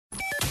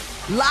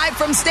Live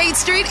from State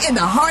Street in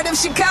the heart of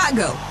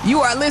Chicago, you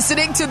are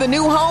listening to the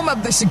new home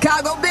of the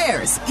Chicago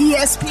Bears,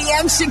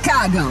 ESPN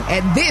Chicago.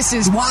 And this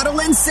is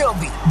Waddle and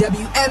Sylvie,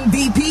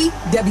 WMVP,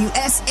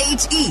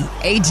 WSHE,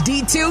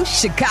 HD2,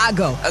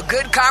 Chicago, a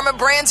Good Karma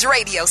Brands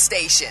radio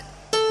station.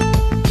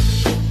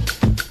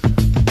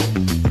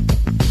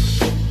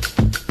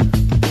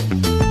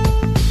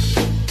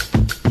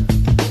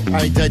 All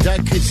right,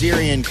 Doug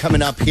Kezerian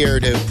coming up here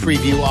to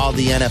preview all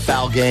the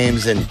NFL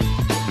games and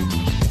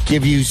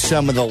give you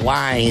some of the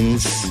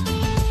lines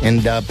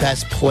and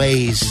best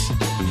plays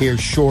here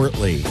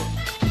shortly.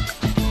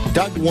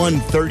 Doug won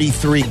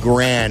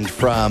 $33,000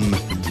 from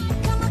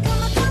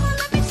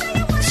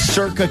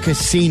Circa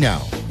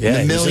Casino.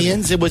 Yeah, the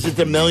Millions. Was it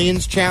the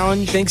Millions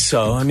Challenge? I think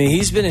so. I mean,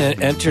 he's been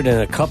entered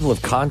in a couple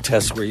of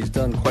contests where he's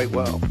done quite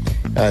well.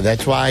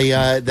 That's why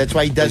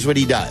he does what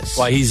he does.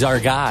 Why he's our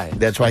guy.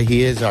 That's why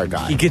he is our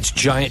guy. He gets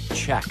giant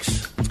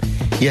checks.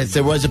 Yes,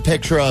 there was a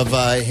picture of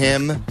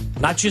him.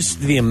 Not just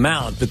the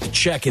amount, but the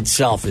check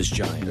itself is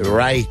giant.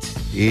 Right.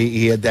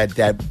 He had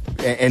that,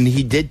 and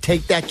he did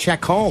take that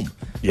check home.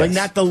 Yes.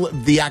 Like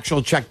not the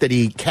actual check that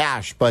he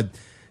cashed, but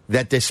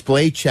that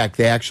display check,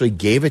 they actually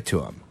gave it to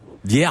him.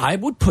 Yeah, I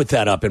would put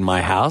that up in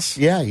my house.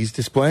 Yeah, he's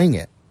displaying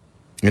it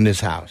in his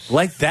house.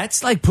 Like,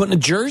 that's like putting a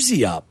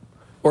jersey up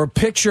or a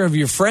picture of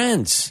your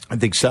friends. I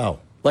think so.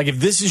 Like, if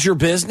this is your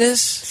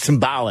business.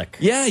 Symbolic.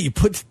 Yeah, you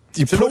put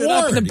it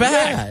up in the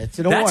bag. Yeah, it's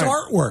an award. That's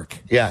artwork.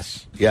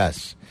 Yes.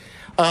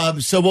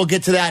 So we'll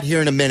get to that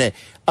here in a minute.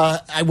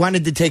 I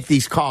wanted to take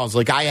these calls.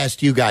 Like, I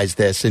asked you guys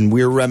this, and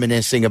we were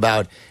reminiscing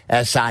about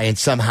SI, and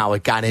somehow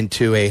it got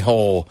into a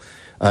whole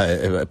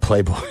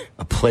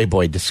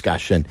Playboy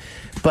discussion.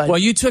 But well,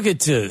 you took it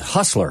to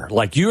Hustler.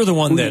 Like, you're the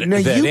one that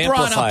you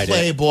brought up it.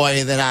 Playboy,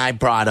 and then I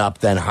brought up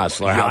then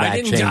Hustler. How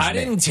that changed I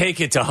didn't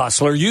take it to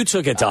Hustler. You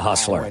took it to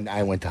Hustler.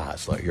 I went to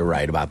Hustler. You're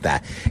right about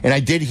that. And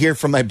I did hear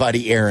from my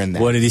buddy Aaron.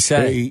 What did he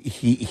say?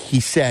 He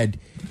said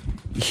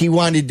he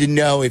wanted to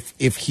know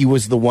if he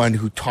was the one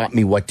who taught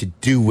me what to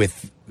do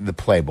with the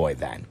Playboy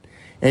then.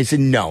 And I said,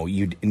 no,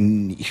 we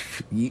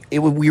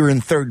were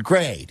in third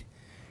grade,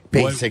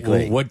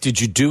 basically. What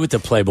did you do with the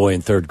Playboy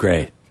in third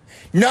grade?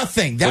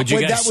 Nothing. That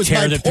was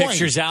tear my the point.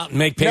 Pictures out and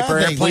make paper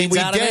airplanes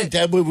out of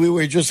it? We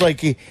were just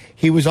like,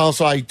 he was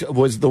also, I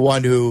was the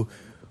one who,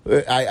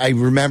 I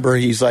remember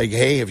he's like,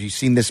 hey, have you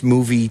seen this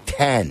movie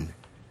 10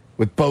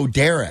 with Bo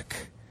Derek?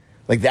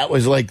 Like, that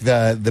was like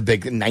the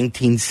big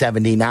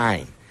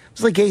 1979. It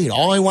was like 8.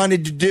 All I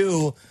wanted to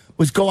do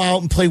was go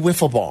out and play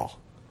wiffle ball,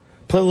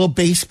 play a little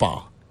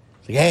baseball.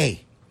 It's like,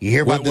 hey, you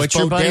hear about this what's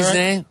Bo your buddy's Derek?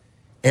 name?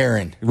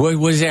 Aaron. What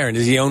was Aaron?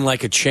 Does he own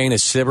like a chain of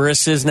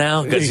Sybaris's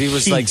now? Because he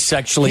was like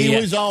sexually. He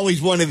was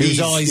always one of these.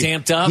 He was always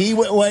amped up.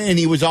 And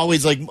he was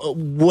always like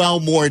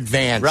more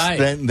advanced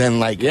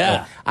than like.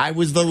 Yeah. I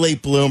was the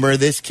late bloomer.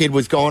 This kid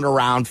was going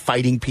around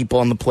fighting people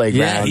on the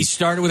playground. Yeah, he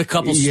started with a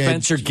couple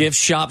Spencer gift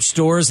shop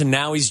stores, and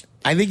now he's.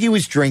 I think he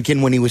was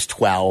drinking when he was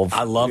 12.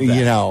 I love that.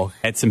 You know,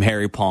 had some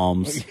hairy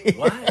palms.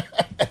 What?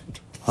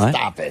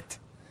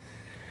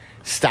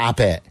 Stop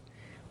it.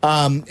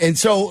 And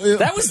so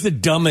that was the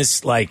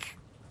dumbest like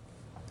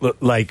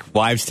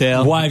Wives'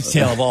 Tale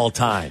of all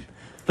time.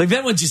 Like,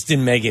 that one just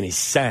didn't make any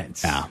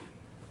sense. Yeah.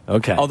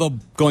 Okay. Although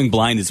going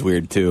blind is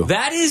weird too.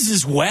 That is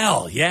as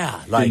well. Yeah.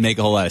 Didn't make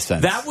a whole lot of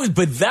sense. That was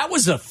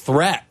a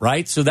threat,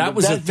 right? So that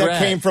was a threat. That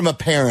came from a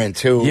parent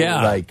who,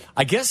 I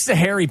guess the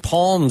hairy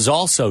palms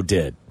also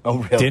did. Oh,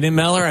 really? Didn't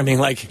Meller? I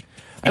mean, I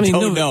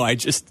don't know. I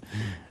just.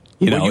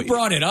 You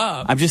brought it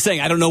up. I'm just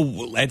saying, I don't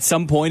know. At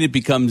some point, it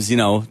becomes,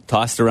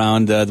 tossed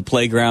around the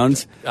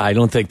playgrounds. I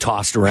don't think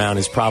tossed around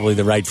is probably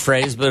the right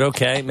phrase, but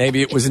okay,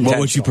 maybe it was intentional.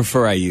 What would you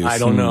prefer I use? I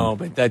don't know,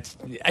 but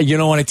you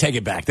don't want to take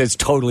it back. That's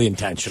totally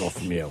intentional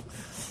from you.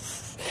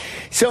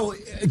 So,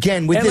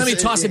 again, with let me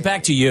toss it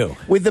back to you.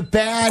 With the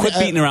bad... Quit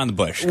beating around the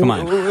bush. Come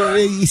on.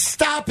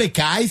 Stop it,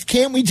 guys.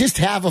 Can't we just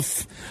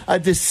have a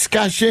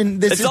discussion?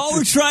 That's all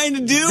we're trying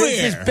to do here.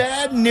 This is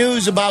bad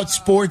news about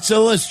Sports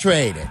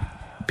Illustrated.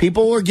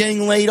 People were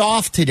getting laid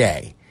off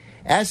today.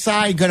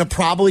 SI going to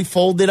probably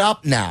fold it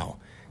up now.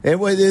 There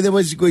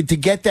was to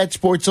get that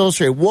Sports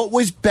Illustrated. What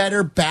was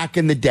better back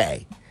in the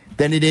day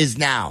than it is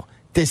now,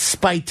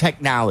 despite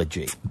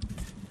technology?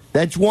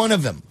 That's one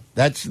of them.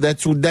 That's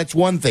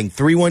one thing.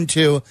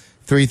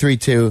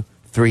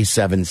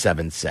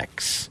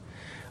 312-332-3776.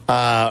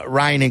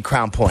 Ryan in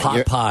Crown Point.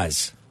 Pot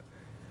pies.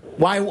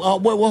 Why?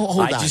 Hold on.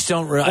 I just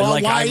don't.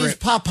 Why is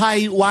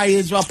Popeye? Why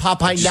is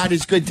Popeye not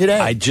as good today?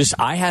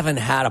 I haven't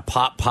had a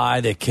pot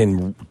pie that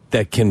can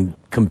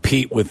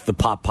compete with the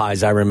pot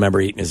pies I remember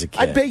eating as a kid.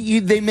 I bet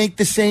you they make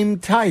the same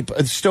type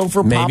of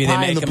Stouffer Maybe pot they pie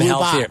make in the them blue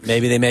healthier. box.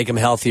 Maybe they make them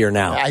healthier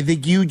now. I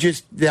think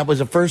that was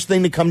the first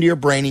thing to come to your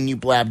brain and you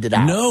blabbed it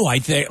out. No, I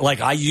think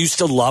I used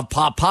to love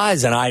pot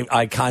pies and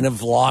I kind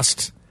of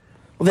lost.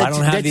 I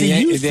don't have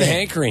the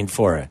hankering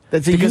for it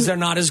because they're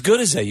not as good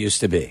as they used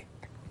to be.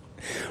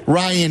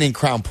 Ryan in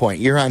Crown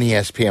Point, you're on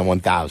ESPN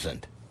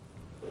 1000.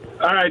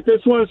 All right, this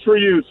one's for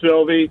you,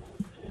 Sylvie.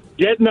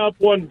 Getting up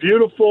one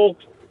beautiful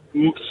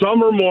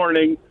summer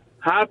morning,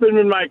 hopping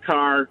in my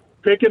car,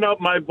 picking up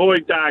my boy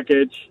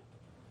Dockage,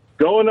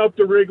 going up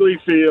to Wrigley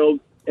Field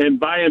and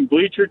buying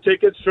bleacher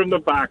tickets from the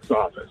box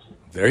office.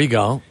 There you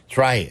go. That's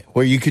right.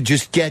 Where you could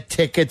just get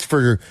tickets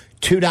for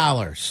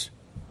 $2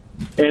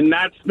 and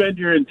not spend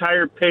your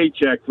entire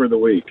paycheck for the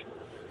week.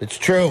 It's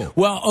true.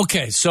 Well,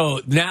 okay, so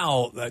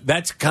now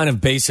that's kind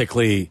of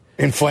basically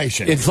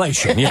inflation.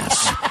 Inflation,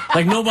 yes.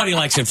 Like nobody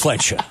likes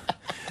inflation.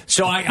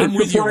 So I'm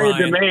with you,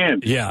 Ryan.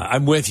 Demand. Yeah,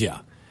 I'm with you.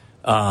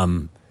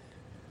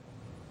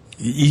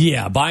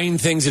 Yeah, buying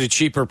things at a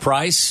cheaper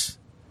price.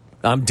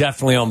 I'm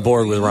definitely on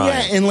board with Ryan.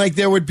 Yeah, and like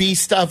there would be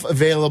stuff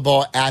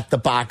available at the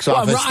box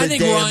office the day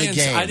of the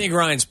game. I think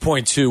Ryan's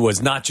point too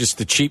was not just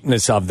the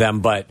cheapness of them,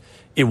 but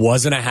it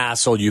wasn't a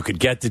hassle. You could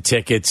get the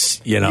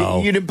tickets.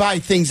 You'd buy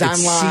things online.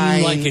 It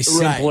seemed like a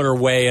simpler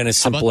way and a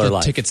simpler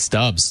life. Ticket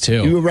stubs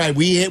too. You were right.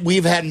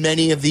 We've had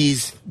many of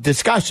these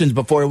discussions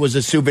before. It was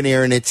a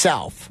souvenir in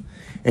itself,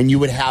 and you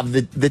would have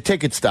the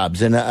ticket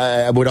stubs, and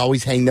I would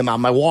always hang them on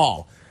my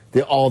wall.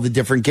 All the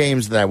different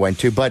games that I went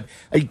to. But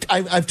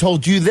I've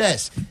told you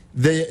this,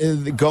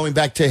 going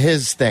back to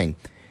his thing.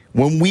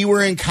 When we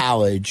were in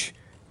college,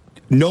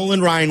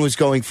 Nolan Ryan was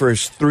going for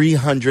his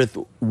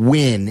 300th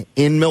win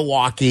in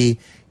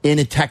Milwaukee in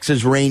a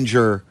Texas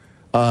Ranger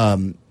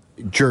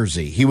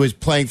jersey. He was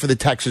playing for the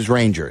Texas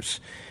Rangers.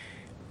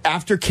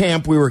 After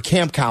camp, we were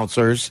camp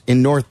counselors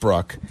in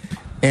Northbrook,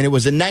 and it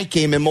was a night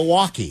game in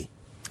Milwaukee.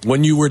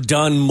 When you were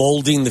done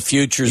molding the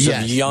futures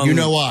of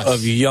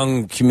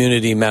young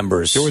community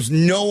members. There was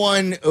no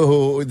one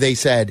who they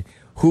said,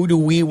 who do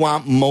we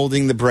want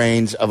molding the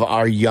brains of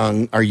our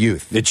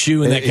youth? It's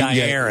you and that guy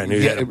Aaron, who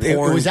had a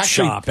porn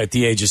shop at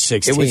the age of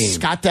 16. It was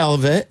Scott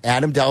Delavitt,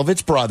 Adam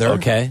Delavitt's brother.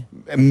 Okay.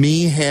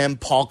 Me, him,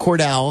 Paul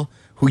Cordell,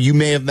 who you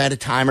may have met a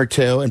time or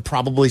two, and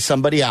probably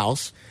somebody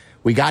else.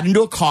 We got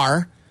into a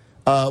car.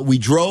 We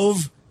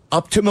drove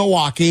up to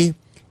Milwaukee,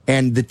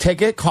 and the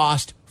ticket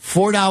cost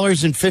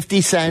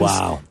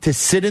 $4.50 to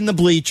sit in the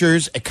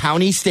bleachers at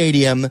County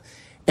Stadium.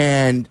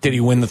 And did he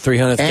win the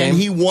 300th game? And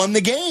he won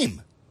the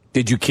game.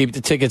 Did you keep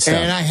the ticket stub?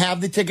 And I have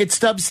the ticket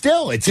stub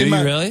still. It's Do you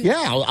really?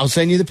 Yeah, I'll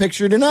send you the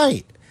picture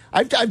tonight.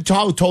 I've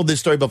told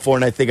this story before,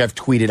 and I think I've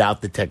tweeted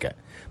out the ticket.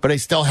 But I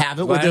still have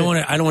it. Well, I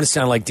don't want to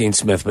sound like Dean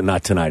Smith, but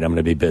not tonight. I'm going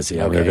to be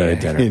busy. I'm going to go to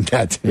dinner. I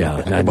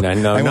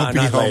won't be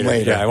home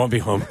later. Yeah, I won't be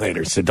home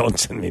later, so don't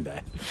send me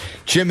that.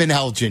 Jim and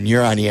Elgin,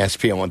 you're on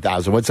ESPN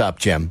 1000. What's up,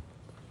 Jim?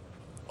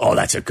 Oh,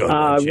 that's a good one,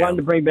 I wanted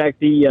to bring back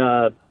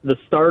the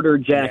starter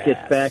jackets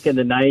back in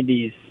the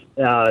 90s.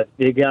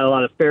 You got a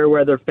lot of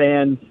Fairweather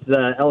fans,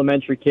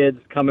 elementary kids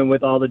coming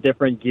with all the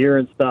different gear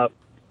and stuff.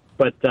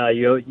 But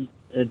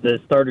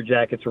the starter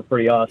jackets were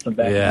pretty awesome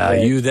back in the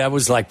day. That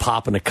was like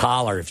popping a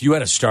collar. If you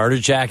had a starter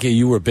jacket,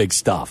 you were big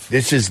stuff.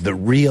 This is the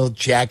real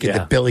jacket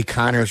that Billy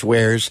Connors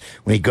wears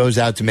when he goes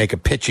out to make a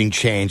pitching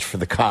change for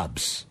the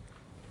Cubs.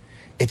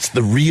 It's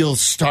the real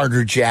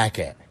starter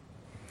jacket.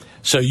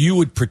 So you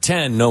would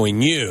pretend,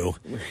 knowing you,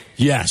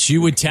 yes,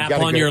 you would tap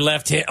on your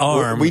left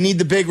arm. We need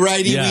the big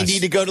righty. Yes. We need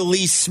to go to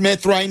Lee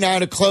Smith right now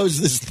to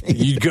close this thing.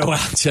 You'd go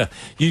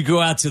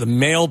out to the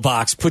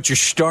mailbox, put your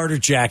starter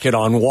jacket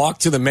on, walk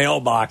to the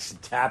mailbox,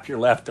 and tap your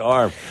left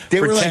arm,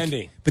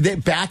 pretending.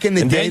 Back in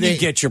the day, then you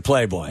get your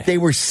Playboy. They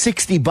were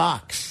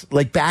 $60.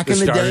 Like back in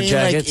the day,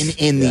 jackets?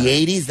 Like in the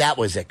 80s, that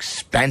was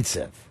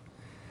expensive.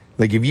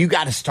 Like if you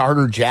got a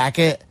starter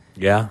jacket,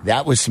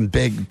 that was some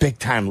big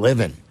time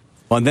living.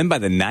 Well, and then by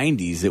the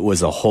 90s, it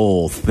was a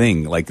whole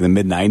thing. Like the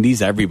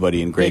mid-90s,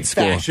 everybody in grade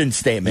school. Fashion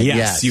statement,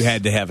 yes. You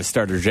had to have a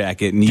starter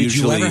jacket. And Did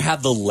you ever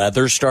have the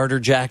leather starter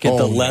jacket,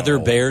 the leather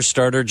bear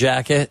starter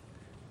jacket?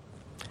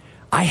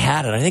 I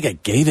had it. I think I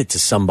gave it to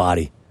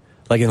somebody,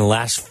 like in the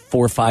last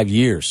 4 or 5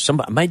 years.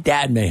 My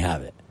dad may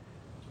have it.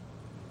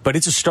 But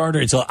it's a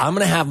starter. I'm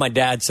going to have my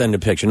dad send a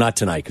picture. Not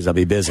tonight, because I'll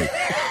be busy.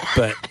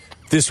 But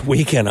this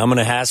weekend, I'm going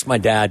to ask my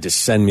dad to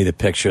send me the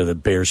picture of the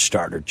Bears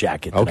starter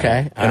jacket.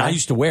 Okay. And I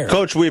used to wear it.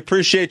 Coach, we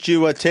appreciate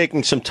you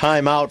taking some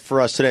time out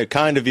for us today.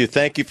 Kind of you.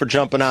 Thank you for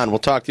jumping on. We'll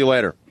talk to you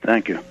later.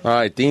 Thank you. All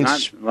right, Dean.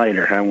 Not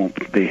later. I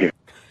won't be here.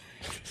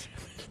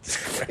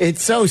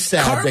 It's so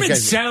sad. Carmen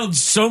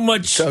sounds so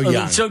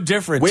young. So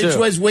different,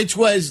 Which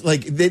was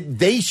like,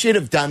 they should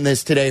have done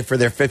this today for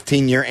their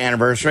 15-year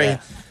anniversary.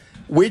 Yeah.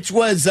 Which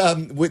was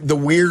the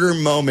weirder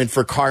moment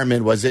for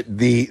Carmen? Was it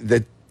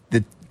the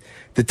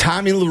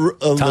Tommy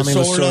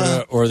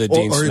Lasorda or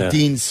the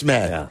Dean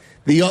Smith?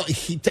 Yeah.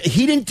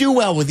 He didn't do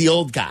well with the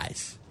old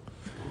guys.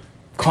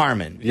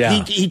 Carmen.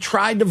 Yeah. He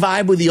tried to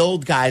vibe with the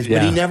old guys,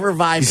 but he never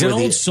vibed He's with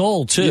an old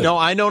soul, too. You know,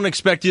 I don't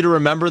expect you to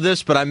remember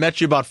this, but I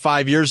met you about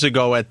 5 years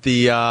ago at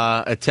the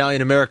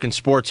Italian American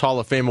Sports Hall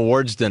of Fame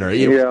Awards dinner.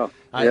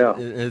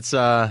 It's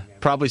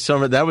probably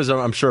that was,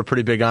 I'm sure, a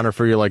pretty big honor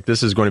for you, like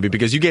this is going to be,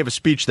 because you gave a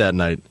speech that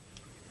night.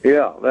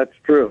 Yeah, that's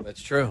true.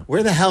 That's true.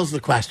 Where the hell's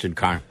the question,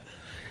 Carm?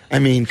 I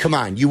mean, come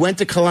on. You went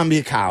to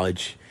Columbia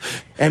College.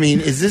 I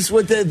mean, is this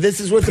what the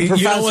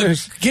professors... know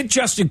what? Get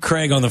Justin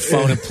Craig on the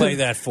phone and play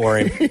that for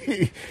him.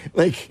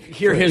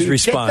 Hear his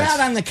response. Get that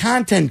on the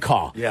content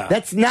call. Yeah.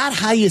 That's not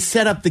how you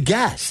set up the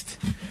guest.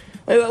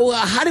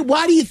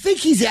 Why do you think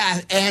he's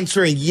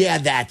answering, yeah,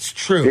 that's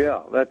true?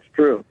 Yeah, that's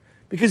true.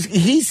 Because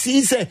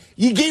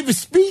you gave a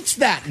speech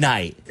that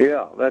night.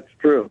 Yeah, that's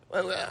true.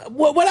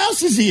 What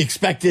else is he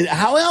expected?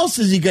 How else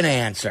is he going to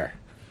answer?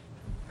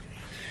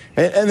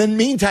 And then,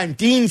 meantime,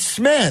 Dean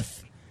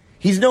Smith,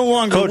 he's no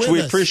longer Coach, with we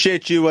us.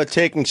 appreciate you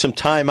taking some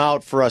time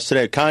out for us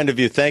today. Kind of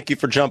you. Thank you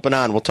for jumping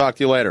on. We'll talk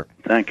to you later.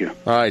 Thank you.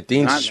 All right,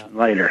 Dean. Not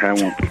later. I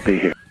won't be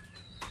here.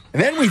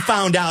 And then we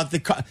found out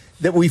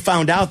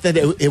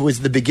that it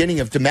was the beginning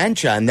of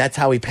dementia, and that's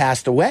how he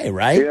passed away,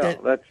 right? Yeah,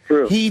 that's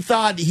true. He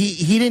thought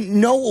he didn't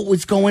know what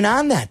was going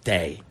on that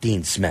day,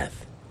 Dean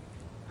Smith.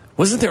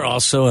 Wasn't there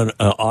also an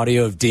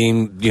audio of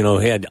Dean, he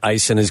had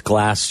ice in his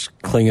glass,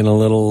 clinging a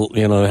little,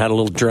 had a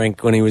little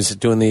drink when he was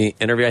doing the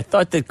interview? I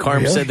thought that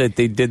Carm said that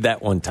they did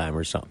that one time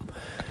or something.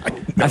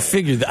 I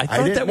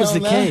thought that was the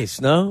case,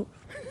 no?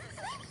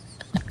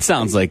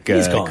 Sounds like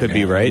it could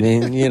be right. I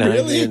mean,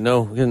 Really?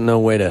 no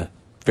way to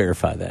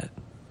verify that.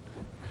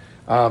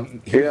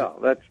 Yeah,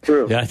 that's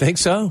true. Yeah, I think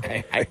so.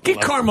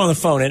 Get Carm on the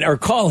phone or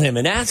call him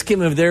and ask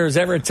him if there was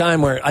ever a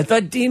time where I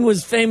thought Dean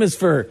was famous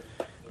for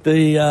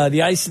the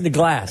ice in the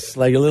glass,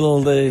 like a little.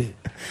 I'm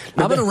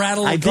going to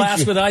rattle the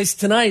glass with ice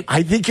tonight.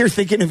 I think you're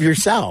thinking of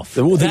yourself.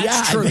 Well,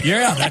 that's true.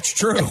 Yeah, that's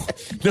true.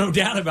 No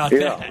doubt about that.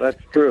 Yeah,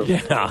 that's true.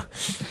 Yeah.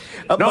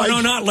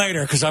 No, not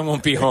later because I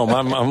won't be home.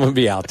 I'm going to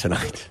be out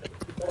tonight.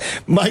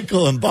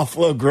 Michael in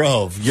Buffalo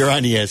Grove, you're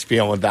on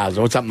ESPN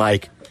 1000. What's up,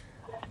 Mike?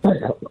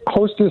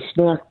 Hostess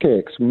snack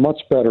cakes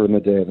much better in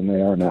the day than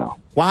they are now.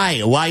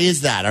 Why? Why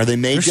is that? Are they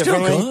made They're still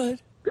differently?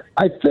 good.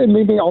 I think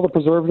maybe all the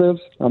preservatives.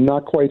 I'm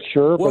not quite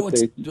sure, Well, but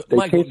they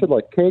Michael, tasted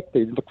like cake.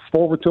 They looked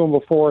forward to them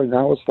before, and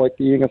now it's like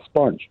eating a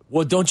sponge.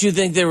 Well, don't you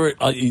think there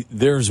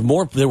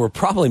were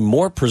probably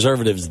more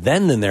preservatives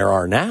then than there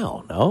are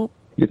now? No,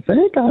 You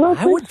think?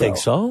 I would think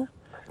so.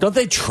 Don't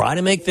they try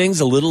to make things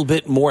a little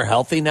bit more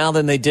healthy now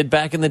than they did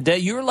back in the day?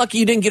 You were lucky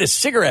you didn't get a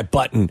cigarette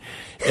button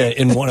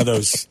in one of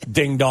those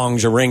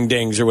ding-dongs or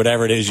ring-dings or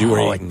whatever it is you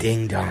were eating. A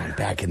ding-dong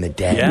back in the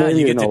day. Yeah, Maybe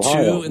you get in to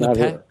Ohio, chew in the not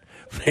pack. here.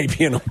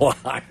 Maybe in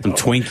Ohio. Some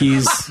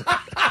Twinkies.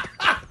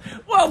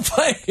 Well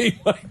played,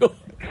 Michael.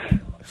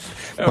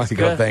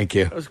 Michael, thank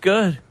you. That was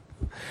good.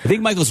 I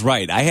think Michael's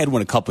right. I had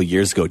one a couple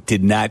years ago.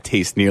 Did not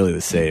taste nearly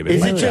the same.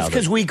 Is it just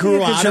because we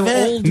grew out of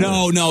it?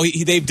 No.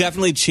 They've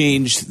definitely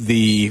changed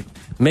the.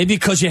 Maybe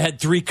because you had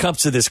 3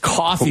 cups of this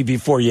coffee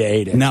before you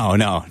ate it.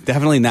 No,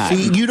 definitely not.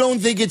 See, you don't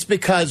think it's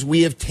because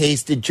we have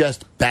tasted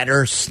just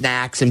better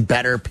snacks and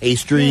better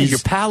pastries? Your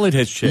palate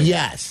has changed.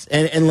 Yes.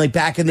 And like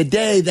back in the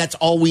day, that's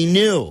all we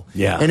knew.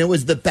 Yeah. And it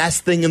was the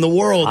best thing in the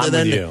world. I'm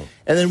with you.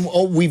 And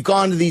then we've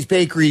gone to these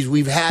bakeries.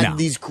 We've had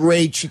these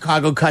great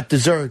Chicago cut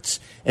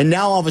desserts. And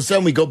now all of a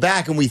sudden we go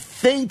back and we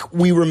think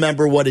we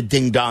remember what a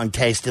ding dong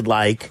tasted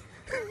like.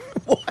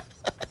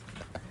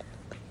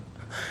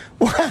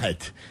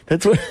 What?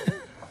 That's what.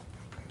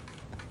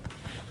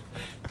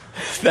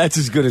 That's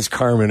as good as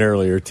Carmen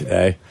earlier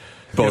today.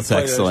 Both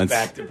excellent.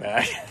 Back to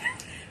back.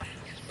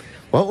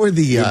 What were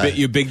the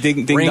you big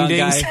ding Ring dong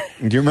dings. guy?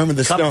 Do you remember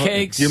the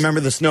Cupcakes? Do you remember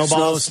the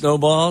snowballs?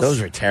 Snowballs.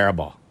 Those were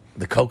terrible.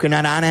 The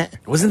coconut on it.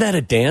 Wasn't that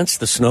a dance?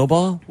 The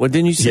snowball? What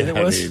didn't you say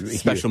that was?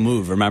 Special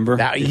move. Remember?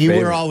 You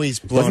were always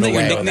blown Wasn't that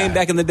away your with nickname that.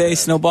 back in the day?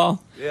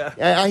 Snowball.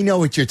 I know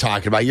what you're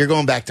talking about. You're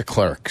going back to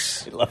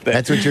Clerks.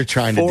 That's what you're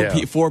trying to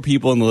do. 4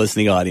 people in the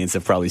listening audience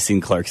have probably seen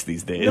Clerks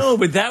these days. No,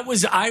 but that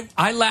was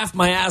I laughed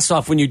my ass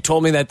off when you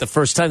told me that the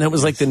first time. That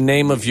was like the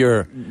name of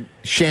your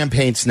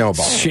Champagne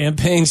Snowball.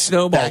 Champagne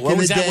Snowball. Back What in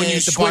was the that when day, you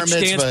at the bar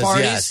switched dance mitzvahs,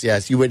 parties?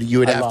 Yes. You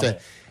would have love to.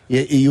 it.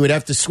 You would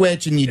have to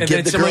switch, and you'd And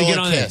give then the girl somebody get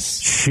a on kiss.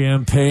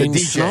 Champagne The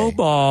DJ.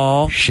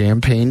 Snowball.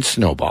 Champagne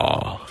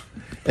Snowball.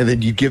 And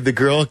then you'd give the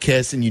girl a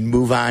kiss, and you'd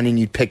move on, and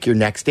you'd pick your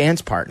next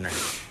dance partner.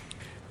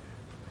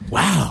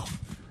 Wow.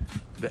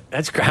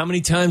 That's how many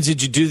times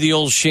did you do the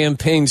old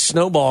Champagne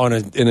Snowball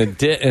in a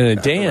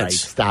dance? Right,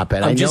 stop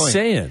it. I'm I just know it.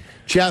 saying.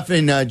 Jeff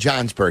in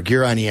Johnsburg,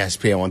 you're on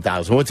ESPN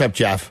 1000. What's up,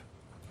 Jeff?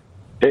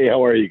 Hey,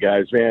 how are you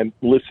guys, man?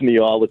 Listen to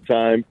you all the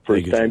time.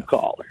 First-time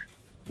caller.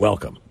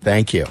 Welcome.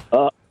 Thank you.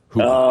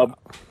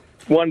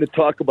 Wanted to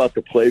talk about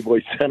the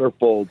Playboy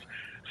centerfolds.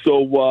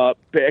 So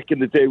back in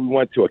the day, we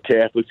went to a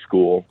Catholic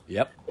school.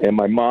 Yep. And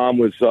my mom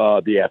was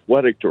the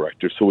athletic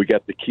director, so we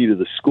got the key to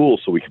the school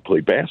so we could play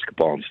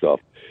basketball and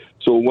stuff.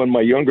 So when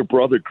my younger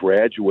brother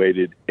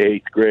graduated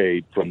 8th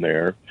grade from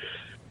there,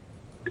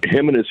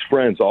 him and his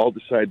friends all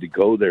decided to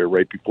go there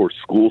right before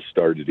school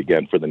started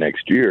again for the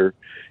next year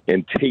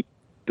and tape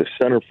the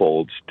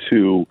centerfolds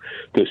to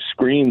the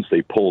screens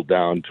they pulled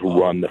down to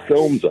run the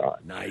films on.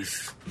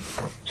 Nice.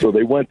 So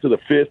they went to the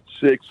 5th,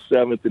 6th,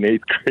 7th, and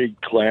 8th grade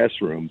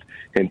classrooms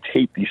and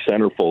taped these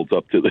centerfolds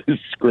up to the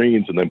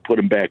screens and then put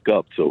them back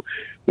up. So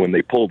when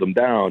they pulled them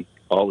down,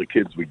 all the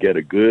kids would get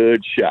a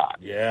good shot.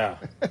 Yeah.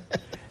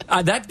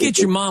 That'd get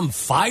your mom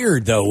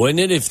fired, though, wouldn't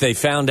it, if they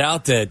found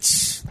out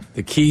that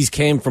the keys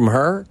came from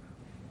her?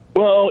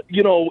 Well,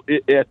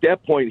 at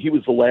that point, he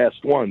was the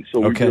last one,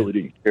 so we really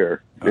didn't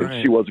care.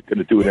 Right. She wasn't going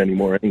to do it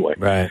anymore anyway.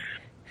 Right.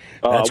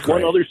 That's one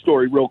great. other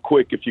story real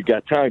quick, if you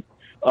got time.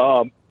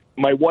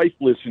 My wife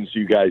listens to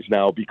you guys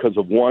now because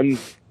of one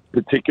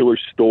particular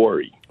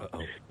story.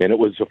 Uh-oh. And it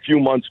was a few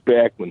months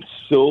back when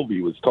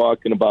Sylvie was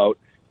talking about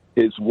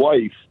his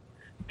wife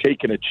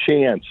taking a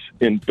chance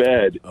in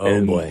bed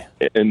and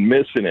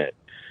missing it.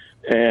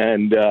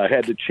 And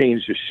had to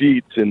change the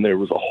sheets, and there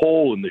was a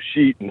hole in the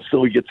sheet. And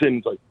Sylvie gets in and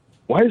is like,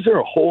 why is there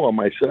a hole on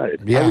my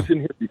side? Yeah. I was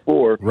in here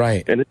before,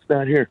 right, and it's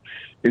not here.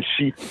 And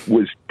she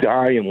was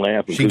dying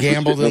laughing. She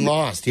gambled and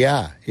lost.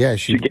 Yeah.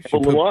 She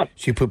gambled and lost.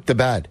 She pooped the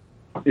bed.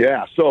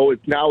 Yeah, so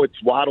now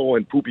it's Waddle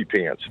and Poopy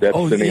Pants. That's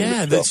the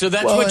name of the so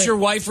that's what your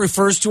wife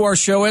refers to our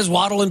show as,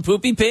 Waddle and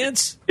Poopy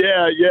Pants?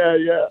 Yeah.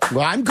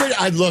 Well, I'm good.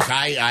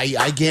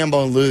 I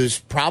gamble and lose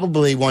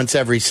probably once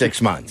every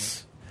 6 months.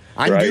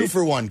 I'm due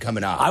for one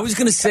coming up. I was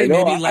going to say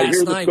maybe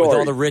last night with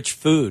all the rich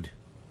food.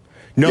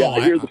 No,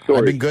 I hear the story.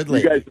 I've been good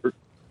lately.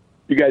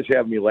 You guys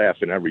have me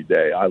laughing every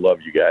day. I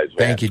love you guys, man.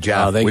 Thank you,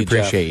 Jeff. We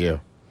appreciate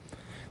you.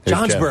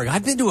 Johnsburg.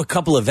 I've been to a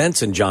couple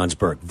events in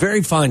Johnsburg.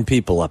 Very fine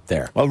people up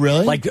there. Oh,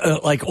 really?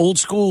 Like old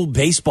school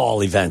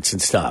baseball events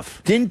and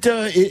stuff.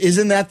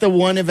 Isn't that the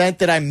one event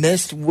that I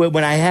missed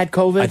when I had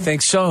COVID? I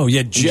think so.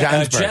 Yeah,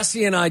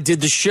 Jesse and I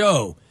did the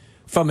show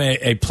from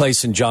a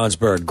place in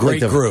Johnsburg.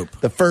 Great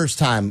group. The first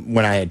time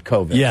when I had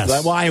COVID. Yes.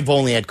 Well, I've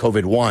only had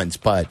COVID once,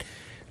 but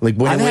like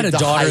when I've had a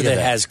daughter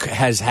that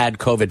has had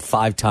COVID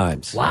 5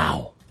 times.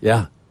 Wow.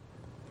 Yeah.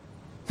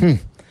 Johnny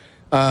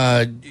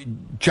I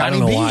don't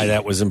know B. why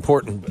that was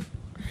important. But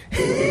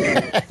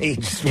He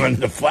just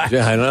wanted to flash.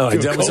 Yeah, I know.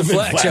 That was a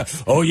flash.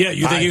 flash. Oh, yeah.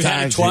 You think you've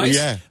had it twice?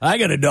 Yeah. I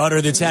got a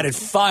daughter that's had it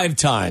 5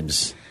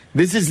 times.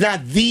 This is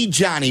not the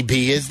Johnny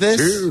B, is this?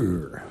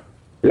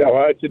 Yeah,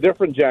 well, it's a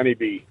different Johnny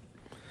B.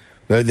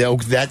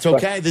 That's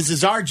okay. This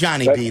is our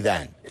Johnny B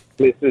then.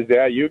 This is,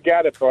 you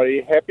got it,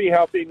 buddy. Happy,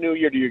 healthy New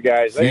Year to you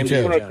guys. I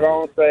just want to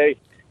call and say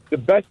the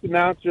best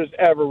announcers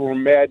ever were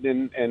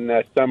Madden and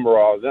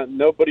Summerall.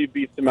 Nobody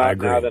beats them out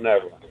now than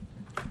ever.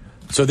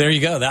 So there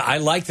you go. I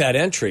like that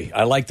entry.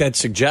 I like that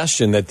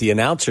suggestion that the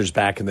announcers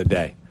back in the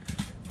day.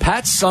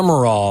 Pat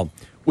Summerall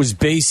was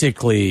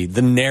basically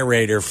the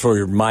narrator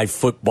for my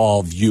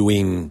football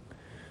viewing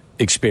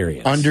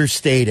experience.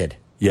 Understated.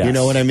 Yes. You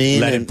know what I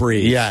mean? Let it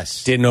breathe.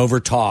 Yes. Didn't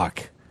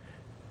overtalk.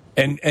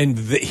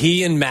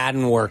 He and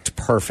Madden worked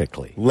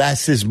perfectly.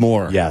 Less is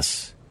more.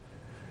 Yes.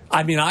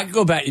 I mean, I could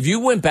go back. If you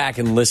went back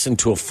and listened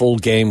to a full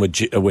game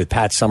with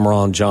Pat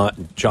Summerall and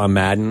John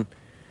Madden,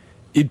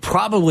 it'd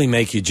probably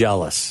make you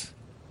jealous.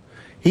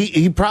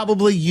 He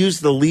probably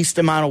used the least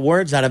amount of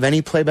words out of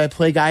any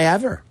play-by-play guy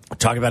ever.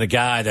 Talk about a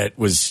guy that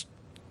was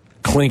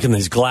clinking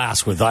his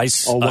glass with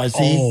ice. Oh, was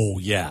he? Oh,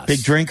 yes.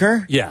 Big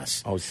drinker?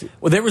 Yes. Oh,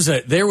 well, there was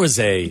a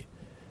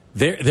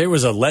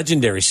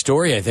legendary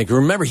story, I think.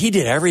 Remember, he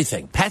did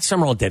everything. Pat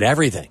Summerall did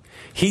everything.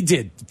 He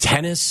did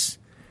tennis,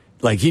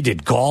 like he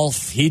did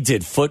golf, he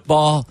did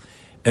football.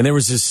 And there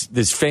was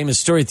this famous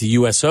story at the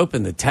U.S.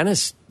 Open, the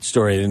tennis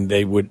story, and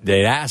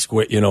they'd ask,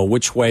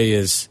 which way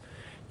is,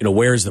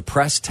 where's the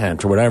press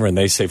tent or whatever, and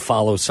they say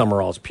follow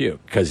Summerall's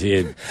puke because he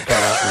had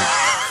got out and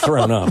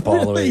thrown up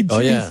all the way. Oh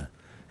yeah,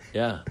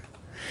 yeah.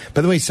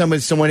 By the way, is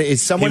someone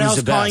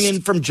else calling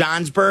in from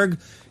Johnsburg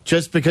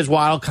just because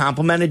Waddle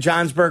complimented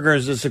Johnsburg, or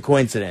is this a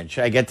coincidence?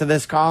 Should I get to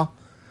this call,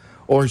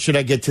 or should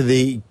I get to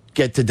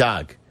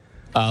Doug?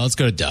 Let's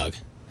go to Doug.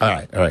 All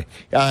right.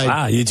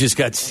 Wow, you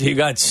got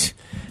the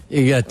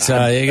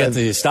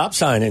stop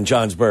sign in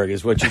Johnsburg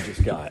is what you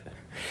just got.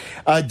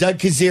 Doug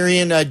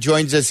Kezerian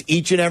joins us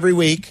each and every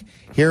week.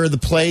 Here are the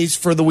plays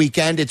for the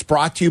weekend. It's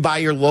brought to you by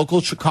your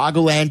local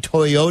Chicagoland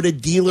Toyota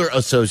Dealer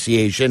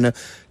Association.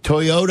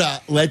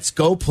 Toyota, let's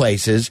go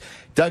places.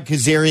 Doug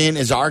Kezerian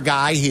is our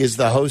guy. He is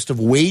the host of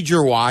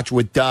Wager Watch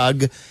with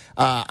Doug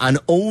on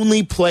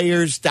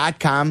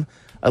onlyplayers.com.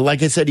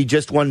 Like I said, he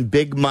just won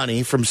big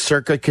money from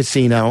Circa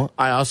Casino.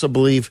 I also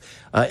believe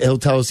he'll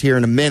tell us here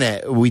in a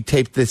minute. We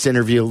taped this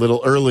interview a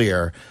little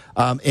earlier.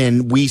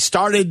 And we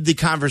started the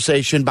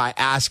conversation by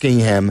asking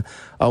him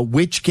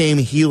which game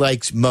he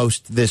likes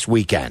most this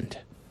weekend.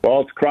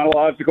 Well, it's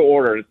chronological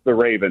order. It's the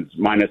Ravens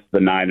minus the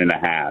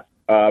 9.5.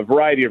 A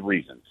variety of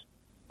reasons.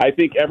 I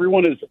think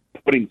everyone is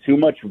putting too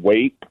much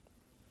weight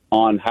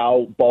on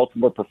how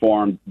Baltimore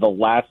performed the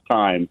last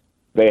time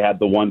they had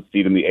the 1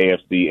 seed in the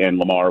AFC and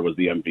Lamar was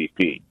the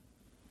MVP.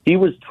 He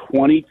was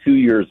 22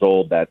 years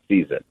old that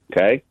season,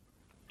 okay?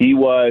 He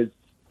was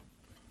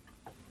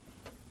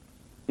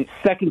his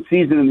second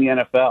season in the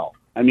NFL.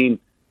 I mean,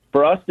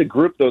 for us to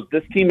group those,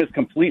 this team is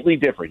completely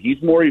different.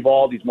 He's more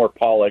evolved. He's more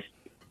polished.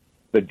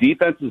 The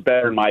defense is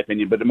better, in my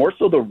opinion, but more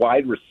so the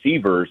wide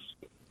receivers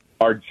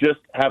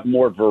have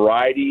more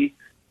variety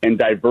and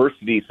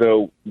diversity,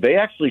 so they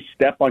actually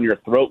step on your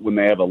throat when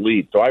they have a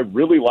lead. So I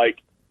really like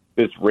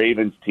this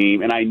Ravens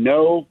team, and I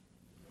know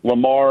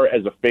Lamar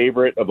as a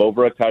favorite of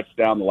over a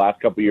touchdown the last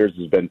couple of years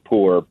has been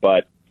poor,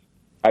 but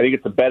I think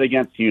it's a bet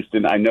against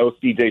Houston. I know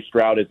C.J.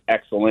 Stroud is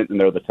excellent, and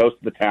they're the toast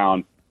of the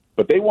town,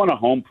 but they won a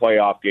home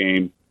playoff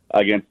game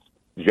against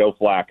Joe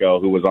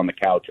Flacco, who was on the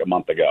couch a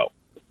month ago.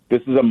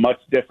 This is a much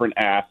different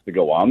ask to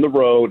go on the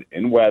road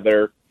in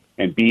weather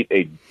and beat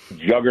a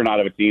juggernaut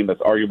of a team that's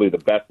arguably the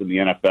best in the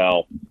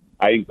NFL.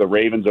 I think the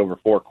Ravens over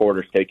 4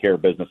 quarters take care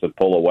of business and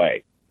pull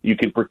away. You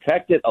can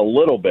protect it a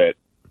little bit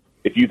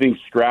if you think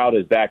Stroud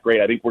is that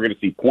great. I think we're going to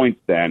see points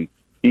then.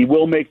 He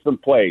will make some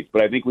plays,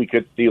 but I think we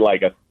could see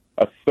like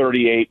a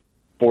 38-14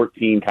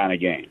 kind of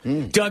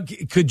game. Doug,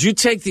 could you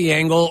take the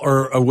angle,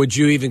 or would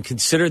you even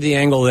consider the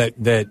angle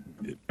that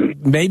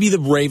maybe the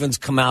Ravens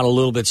come out a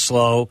little bit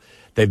slow?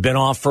 They've been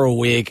off for a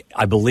week.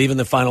 I believe in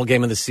the final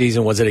game of the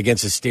season, was it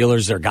against the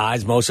Steelers? Their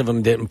guys, most of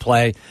them didn't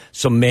play.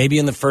 So maybe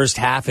in the first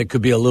half it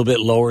could be a little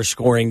bit lower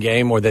scoring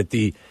game, or that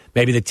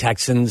maybe the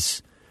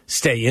Texans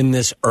stay in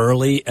this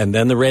early and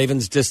then the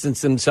Ravens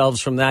distance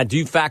themselves from that. Do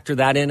you factor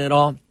that in at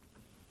all?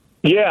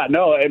 Yeah,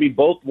 no, I mean,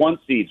 both 1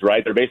 seeds,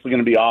 right? They're basically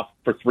going to be off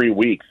for 3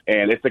 weeks,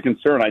 and it's a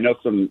concern. I know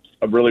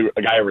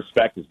a guy I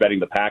respect is betting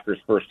the Packers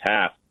first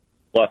half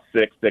plus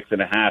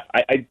 6.5.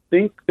 I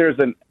think there's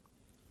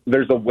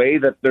a way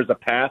that there's a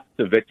path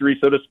to victory,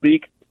 so to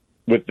speak,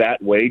 with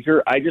that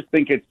wager. I just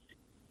think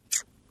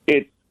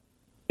it's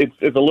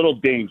a little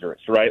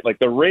dangerous, right? Like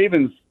the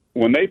Ravens,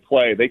 when they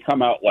play, they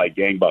come out like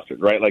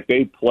gangbusters, right? Like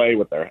they play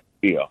with their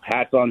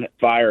hats on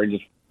fire and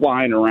just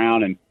flying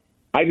around, and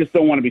I just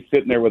don't want to be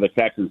sitting there with a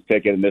Texans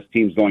ticket and this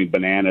team's going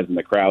bananas and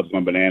the crowd's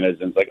going bananas,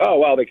 and it's like, oh,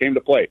 wow, they came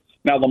to play.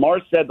 Now,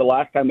 Lamar said the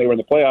last time they were in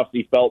the playoffs,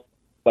 he felt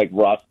like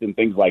rust and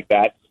things like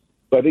that.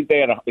 So I think they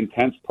had an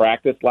intense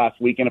practice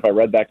last weekend, if I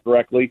read that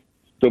correctly.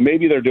 So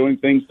maybe they're doing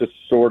things to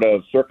sort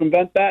of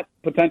circumvent that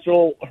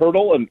potential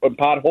hurdle and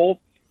pothole.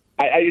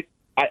 I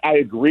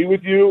agree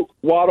with you,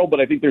 Waddle,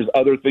 but I think there's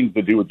other things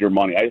to do with your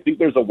money. I think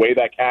there's a way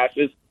that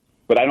cashes,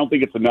 but I don't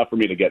think it's enough for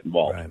me to get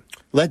involved. Right.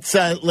 Let's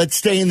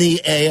stay in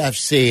the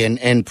AFC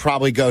and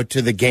probably go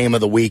to the game of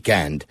the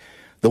weekend,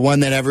 the one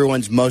that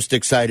everyone's most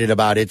excited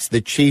about. It's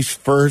the Chiefs'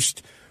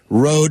 first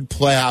road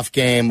playoff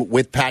game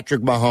with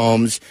Patrick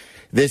Mahomes.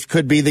 This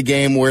could be the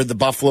game where the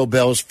Buffalo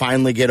Bills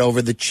finally get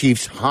over the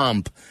Chiefs'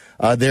 hump.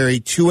 They're a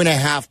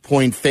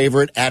 2.5-point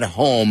favorite at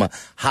home.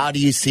 How do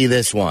you see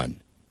this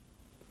one?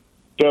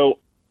 So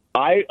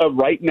I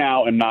right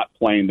now am not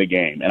playing the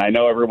game, and I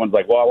know everyone's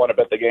like, well, I want to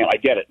bet the game. I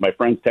get it. My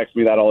friends text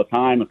me that all the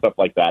time and stuff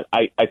like that.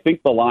 I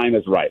think the line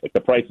is right. Like the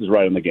price is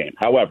right on the game.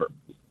 However,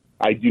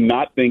 I do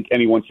not think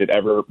anyone should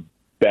ever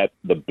bet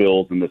the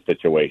Bills in this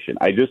situation.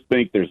 I just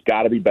think there's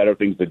got to be better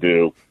things to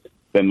do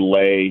than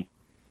lay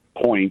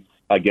points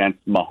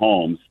against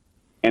Mahomes.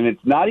 And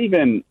it's not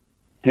even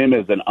him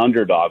as an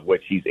underdog,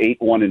 which he's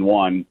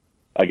 8-1-1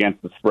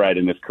 against the spread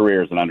in his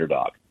career as an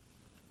underdog.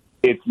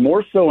 It's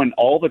more so in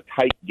all the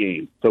tight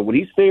games. So when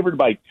he's favored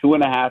by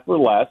 2.5 or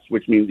less,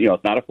 which means,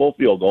 it's not a full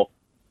field goal,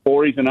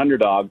 or he's an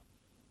underdog,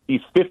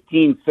 he's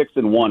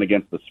 15-6-1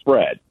 against the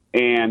spread.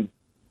 And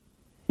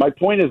my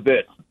point is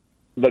this.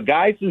 The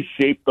guys who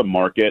shape the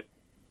market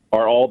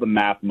are all the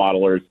math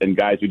modelers and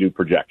guys who do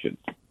projections.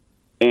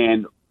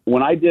 And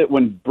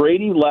when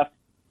Brady left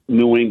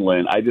New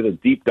England, I did a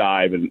deep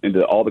dive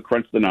into all the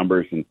crunch the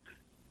numbers, and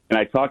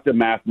I talked to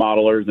math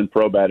modelers and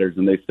pro bettors,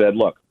 and they said,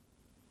 look,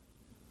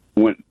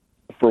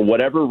 for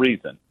whatever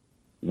reason,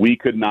 we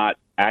could not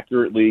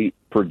accurately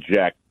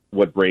project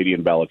what Brady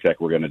and Belichick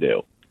were going to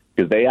do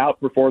because they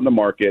outperformed the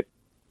market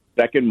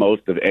second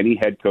most of any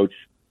head coach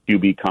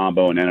QB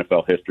combo in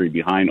NFL history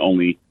behind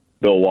only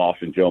Bill Walsh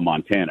and Joe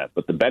Montana.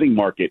 But the betting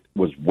market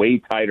was way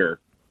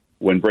tighter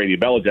when Brady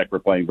and Belichick were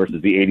playing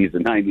versus the 80s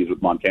and 90s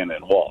with Montana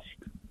and Walsh.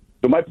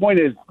 So my point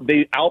is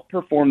they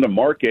outperform the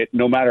market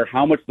no matter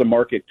how much the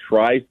market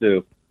tries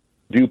to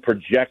do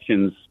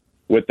projections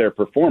with their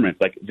performance.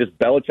 Like just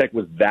Belichick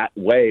was that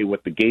way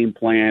with the game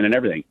plan and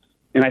everything.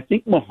 And I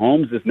think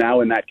Mahomes is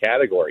now in that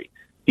category.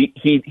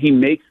 He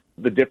makes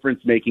the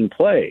difference-making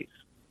plays.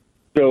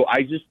 So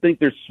I just think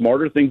there's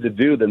smarter things to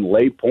do than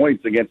lay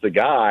points against a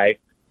guy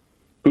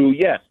who,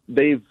 yes,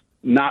 they've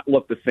not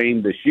looked the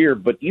same this year,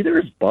 but either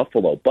is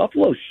Buffalo.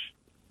 Buffalo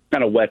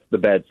kind of wets the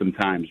bed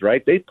sometimes,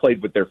 right? They've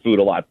played with their food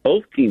a lot.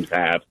 Both teams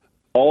have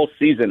all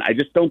season. I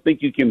just don't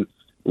think you can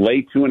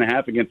lay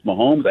 2.5 against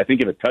Mahomes. I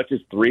think if it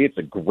touches 3, it's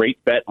a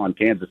great bet on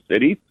Kansas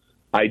City.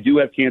 I do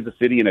have Kansas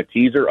City in a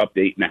teaser up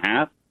to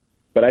 8.5,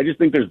 but I just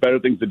think there's better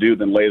things to do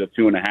than lay the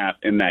 2.5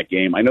 in that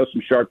game. I know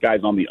some sharp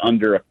guys on the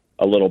under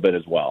a little bit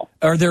as well.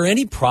 Are there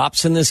any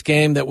props in this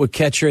game that would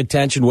catch your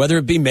attention, whether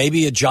it be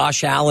maybe a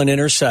Josh Allen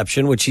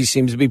interception, which he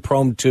seems to be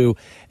prone to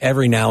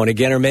every now and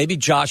again, or maybe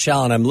Josh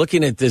Allen? I'm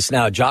looking at this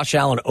now. Josh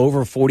Allen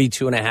over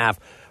 42.5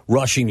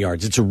 rushing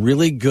yards. It's a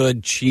really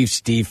good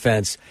Chiefs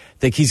defense. I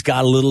think he's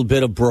got a little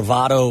bit of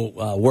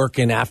bravado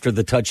working after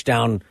the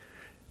touchdown,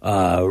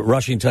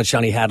 rushing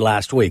touchdown he had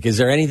last week. Is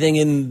there anything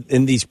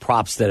in these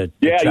props that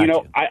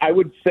I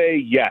would say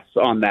yes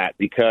on that,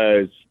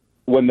 because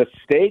when the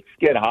stakes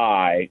get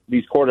high,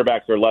 these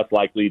quarterbacks are less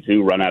likely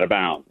to run out of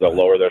bounds. They'll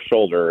lower their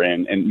shoulder,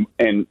 and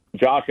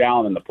Josh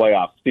Allen in the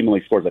playoffs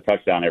seemingly scores a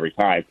touchdown every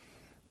time.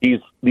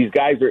 These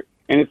guys are.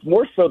 And it's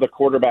more so the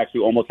quarterbacks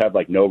who almost have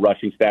like no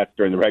rushing stats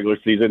during the regular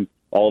season,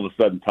 all of a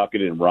sudden tuck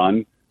it and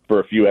run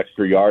for a few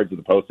extra yards in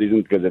the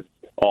postseason because it's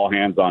all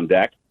hands on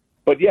deck.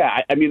 But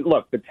yeah, I mean,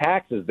 look, the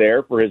tax is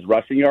there for his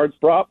rushing yards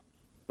prop,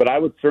 but I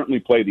would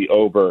certainly play the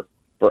over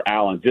for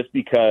Allen just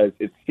because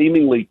it's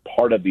seemingly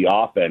part of the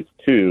offense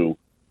too,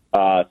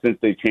 since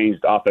they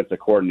changed offensive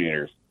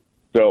coordinators.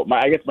 So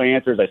I guess my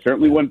answer is I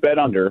certainly wouldn't bet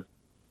under,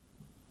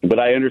 but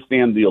I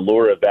understand the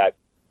allure of that.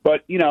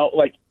 But,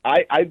 like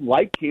I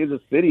like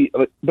Kansas City,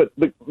 but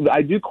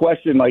I do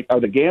question, like,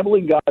 are the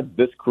gambling gods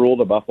this cruel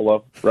to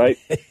Buffalo, right?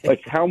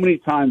 Like, how many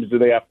times do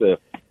they have to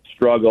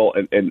struggle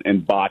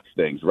and botch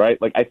things,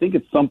 right? Like, I think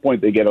at some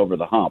point they get over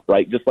the hump,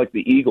 right? Just like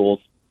the Eagles,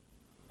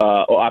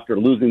 after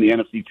losing the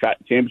NFC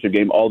Championship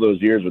game all those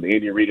years with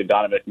Andy Reid and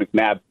Donovan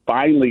McNabb,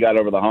 finally got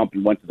over the hump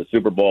and went to the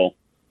Super Bowl.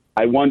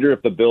 I wonder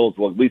if the Bills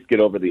will at least get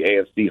over the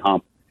AFC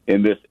hump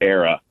in this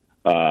era.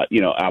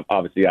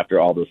 Obviously after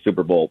all those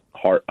Super Bowl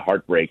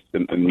heartbreaks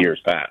in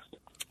years past.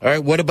 All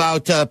right, what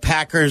about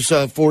Packers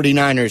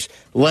 49ers?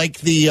 Like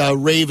the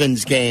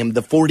Ravens game,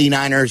 the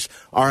 49ers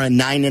are a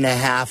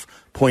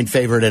 9.5-point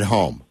favorite at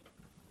home.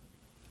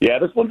 Yeah,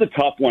 this one's a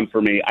tough one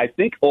for me. I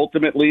think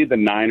ultimately the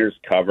Niners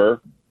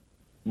cover,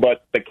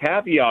 but the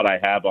caveat I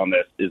have on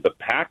this is the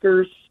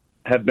Packers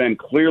have been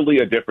clearly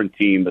a different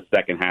team the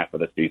second half of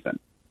the season.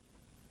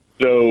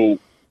 So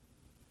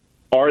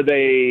are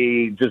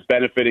they just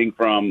benefiting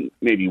from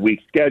maybe weak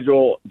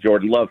schedule,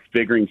 Jordan Love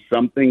figuring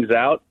some things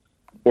out?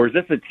 Or is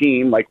this a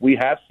team, like we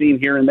have seen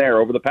here and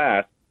there over the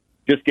past,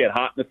 just get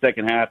hot in the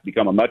second half,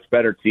 become a much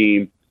better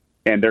team,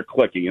 and they're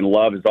clicking, and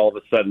Love is all of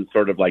a sudden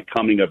sort of like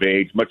coming of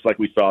age, much like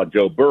we saw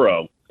Joe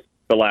Burrow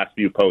the last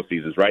few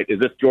postseasons, right? Is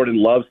this Jordan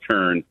Love's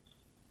turn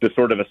to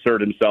sort of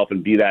assert himself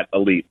and be that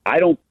elite? I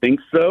don't think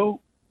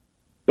so,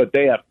 but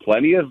they have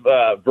plenty of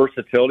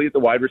versatility at the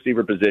wide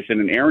receiver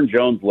position, and Aaron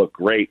Jones looked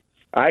great.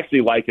 I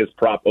actually like his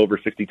prop over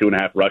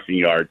 62.5 rushing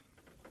yards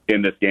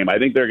in this game. I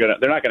think they're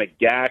not going to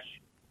gash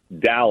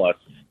Dallas.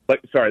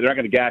 They're not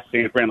going to gash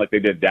San Fran like they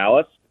did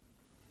Dallas.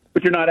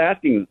 But you're not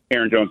asking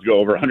Aaron Jones to go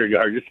over 100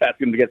 yards. You're just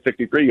asking him to get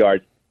 63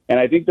 yards.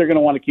 And I think they're going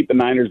to want to keep the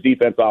Niners'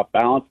 defense off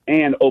balance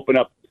and open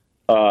up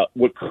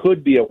what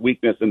could be a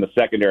weakness in the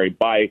secondary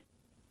by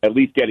at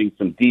least getting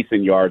some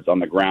decent yards on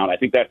the ground. I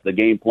think that's the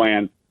game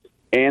plan.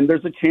 And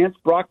there's a chance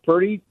Brock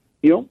Purdy,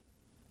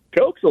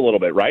 chokes a little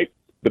bit, right?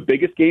 The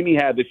biggest game he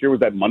had this year was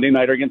that Monday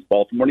nighter against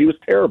Baltimore, and he was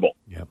terrible.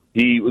 Yep.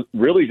 He was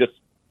really just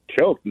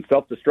choked and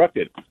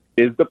self-destructed.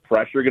 Is the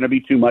pressure going to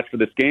be too much for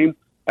this game?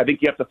 I think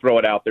you have to throw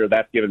it out there.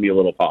 That's giving me a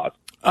little pause.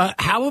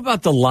 How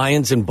about the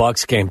Lions and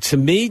Bucks game? To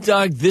me,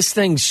 Doug, this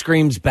thing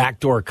screams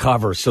backdoor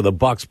cover, so the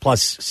Bucks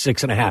plus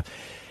 6.5.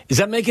 Does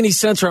that make any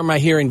sense, or am I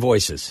hearing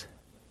voices?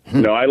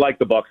 No, I like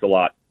the Bucks a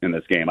lot in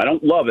this game. I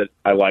don't love it.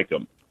 I like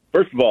them.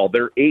 First of all,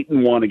 they're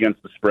 8-1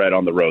 against the spread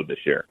on the road this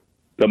year.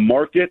 The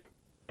market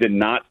did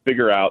not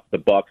figure out the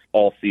Bucks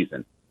all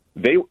season.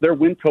 Their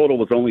win total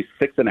was only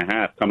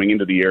 6.5 coming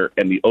into the year,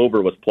 and the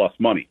over was plus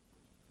money.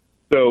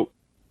 So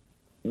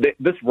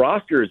this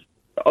roster is,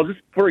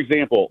 for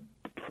example,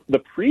 the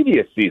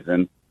previous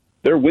season,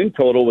 their win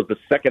total was the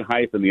second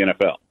highest in the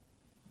NFL,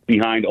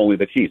 behind only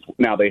the Chiefs.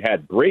 Now, they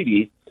had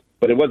Brady,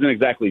 but it wasn't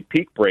exactly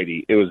peak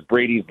Brady. It was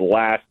Brady's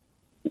last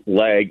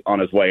leg on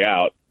his way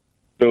out.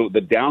 So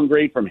the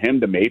downgrade from him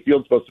to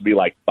Mayfield is supposed to be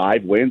like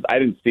 5 wins. I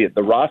didn't see it.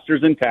 The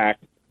roster's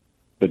intact.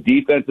 The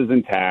defense is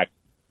intact.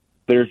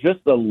 There's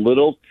just a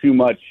little too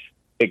much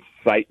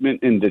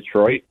excitement in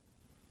Detroit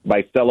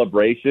by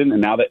celebration.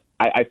 And now that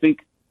I think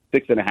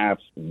 6.5 is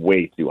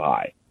way too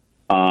high.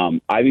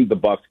 I think the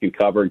Bucks can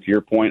cover. And to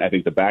your point, I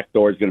think the back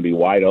door is going to be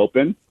wide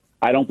open.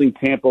 I don't think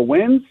Tampa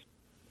wins,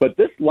 but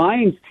this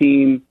Lions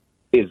team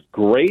is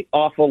great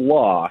off a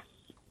loss.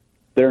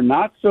 They're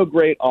not so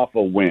great off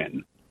a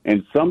win.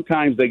 And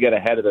sometimes they get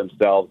ahead of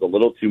themselves a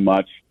little too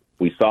much.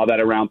 We saw that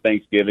around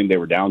Thanksgiving. They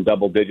were down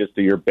double digits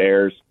to your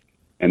Bears,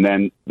 and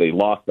then they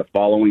lost the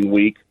following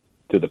week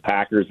to the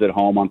Packers at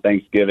home on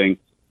Thanksgiving.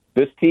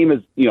 This team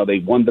is, they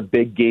won the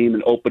big game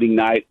in opening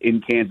night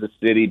in Kansas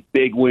City.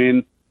 Big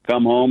win,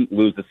 come home,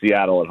 lose to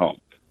Seattle at home.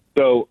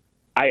 So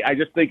I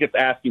just think it's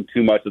asking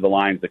too much of the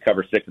Lions to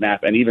cover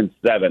 6.5 and even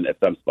 7 at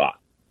some spots.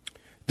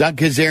 Doug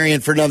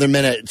Kezerian for another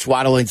minute.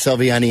 Swaddle and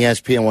Sylvie on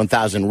ESPN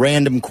 1000.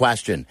 Random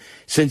question.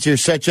 Since you're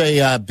such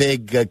a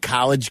big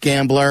college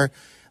gambler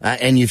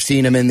and you've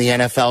seen him in the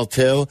NFL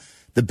too,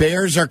 the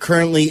Bears are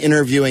currently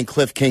interviewing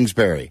Cliff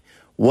Kingsbury.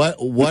 What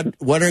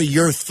are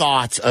your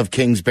thoughts of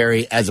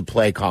Kingsbury as a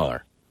play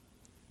caller?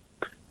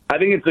 I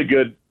think it's a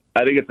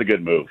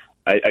good move.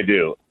 I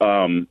do.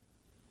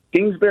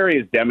 Kingsbury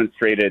has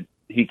demonstrated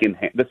he can.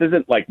 This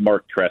isn't like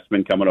Mark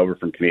Trestman coming over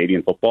from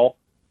Canadian football.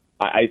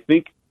 I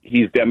think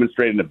he's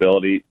demonstrated an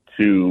ability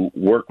to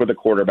work with a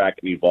quarterback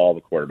and evolve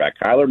a quarterback.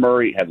 Kyler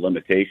Murray had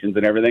limitations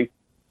and everything.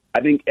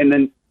 I think, and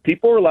then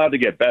people are allowed to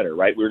get better,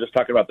 right? We were just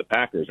talking about the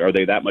Packers. Are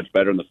they that much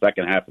better in the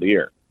second half of the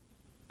year?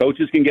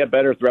 Coaches can get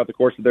better throughout the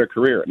course of their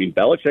career. I mean,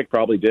 Belichick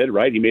probably did,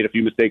 right? He made a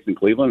few mistakes in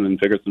Cleveland and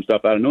figured some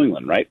stuff out in New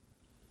England, right?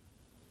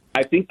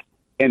 I think,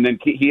 and then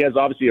he has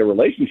obviously a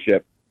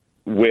relationship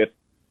with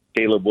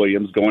Caleb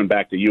Williams going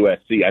back to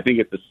USC. I think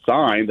it's a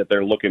sign that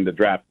they're looking to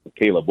draft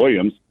Caleb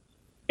Williams.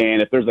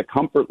 And if there's a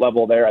comfort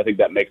level there, I think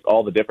that makes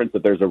all the difference,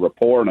 that there's a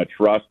rapport and a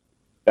trust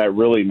that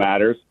really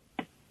matters.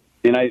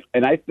 And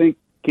I think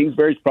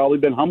Kingsbury's probably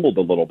been humbled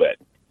a little bit.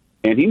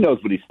 And he knows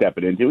what he's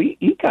stepping into.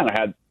 He kind of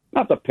had,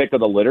 not the pick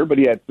of the litter, but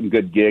he had some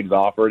good gigs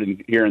offered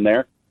and here and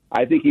there.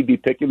 I think he'd be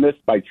picking this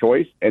by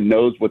choice and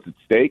knows what's at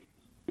stake,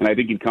 and I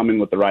think he'd come in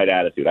with the right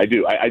attitude. I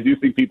do. I do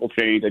think people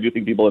change. I do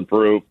think people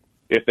improve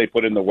if they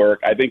put in the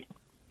work. I think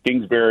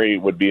Kingsbury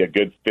would be a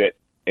good fit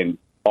and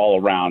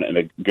all around and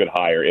a good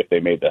hire if they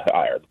made the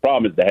hire. The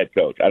problem is the head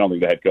coach. I don't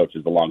think the head coach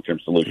is the long-term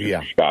solution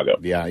for Chicago.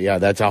 Yeah,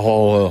 that's a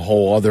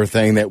whole other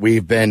thing that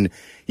we've been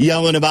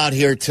yelling about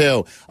here,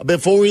 too.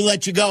 Before we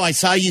let you go, I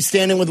saw you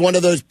standing with one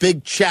of those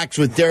big checks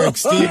with Derek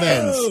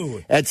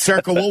Stevens at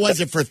Circle. What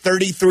was it, for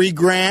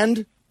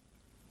 $33,000?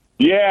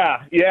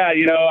 Yeah.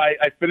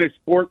 I finished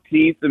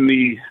 14th in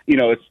the,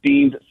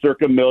 esteemed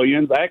Circa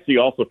Millions. I actually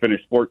also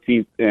finished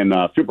 14th in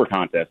Super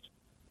Contest.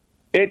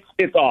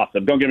 It's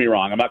awesome. Don't get me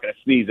wrong. I'm not going to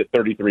sneeze at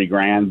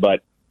 $33,000,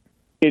 but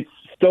it's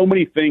so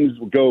many things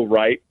go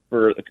right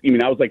for.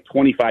 I was like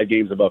 25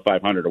 games above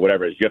 500 or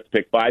whatever it is. You have to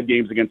pick 5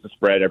 games against the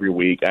spread every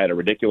week. I had a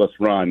ridiculous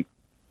run,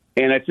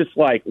 and it's just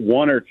like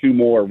 1 or 2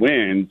 more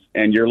wins,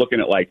 and you're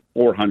looking at like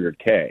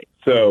 $400K.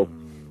 So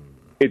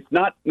it's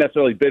not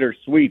necessarily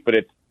bittersweet, but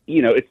this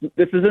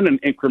isn't an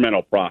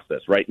incremental process,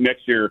 right?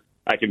 Next year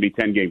I can be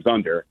 10 games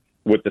under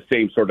with the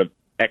same sort of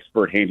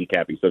expert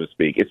handicapping, so to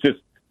speak. It's just.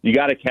 You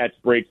got to catch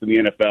breaks in the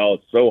NFL.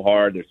 It's so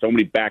hard. There's so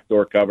many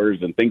backdoor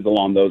covers and things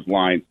along those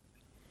lines.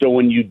 So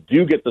when you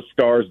do get the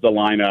stars to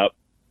line up,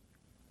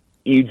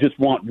 you just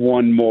want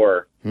one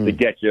more to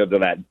get you to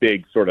that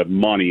big sort of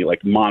money,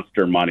 like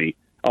monster money.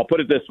 I'll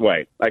put it this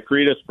way. I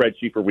created a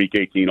spreadsheet for Week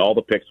 18. All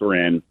the picks were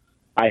in.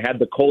 I had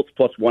the Colts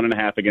plus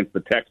 1.5 against the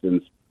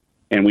Texans,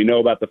 and we know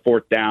about the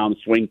fourth down,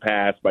 swing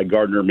pass by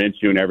Gardner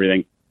Minshew and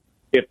everything.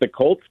 If the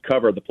Colts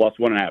cover the plus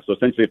 1.5, so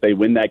essentially if they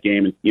win that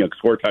game and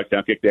score a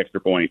touchdown, kick the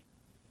extra point,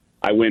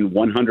 I win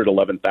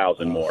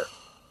 $111,000 more.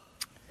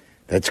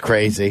 That's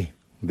crazy.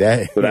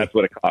 So that's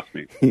what it cost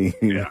me.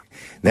 Yeah,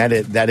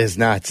 that is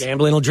nuts.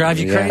 Gambling will drive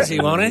you crazy,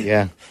 won't it?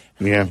 Yeah.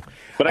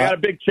 But I got a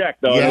big check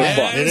though.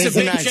 Yeah, it is a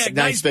big check.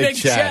 Nice big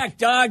check,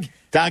 Doug.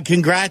 Doug,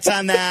 congrats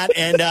on that,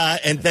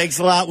 and thanks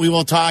a lot. We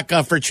will talk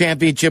for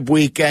championship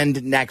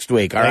weekend next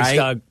week. All right, thanks,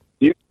 Doug.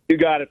 You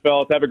got it,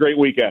 fellas. Have a great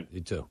weekend.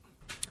 You too.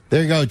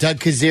 There you go, Doug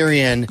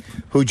Kezerian,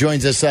 who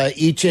joins us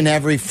each and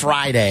every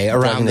Friday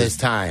around this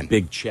time.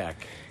 Big check.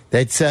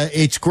 That's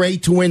it's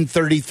great to win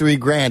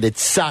 $33,000. It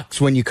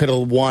sucks when you could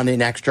have won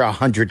an extra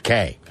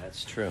 $100K.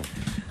 That's true.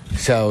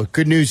 So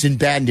good news and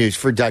bad news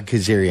for Doug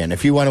Kezerian.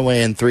 If you want to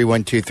weigh in,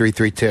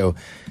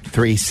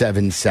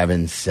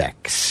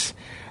 312-332-3776.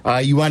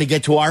 You want to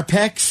get to our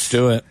picks?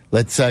 Do it.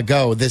 Let's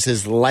go. This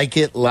is Like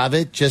It, Love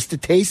It, just a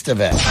taste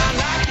of it. I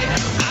like it,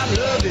 I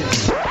love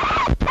it.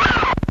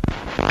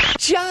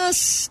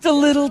 Just a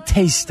little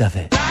taste of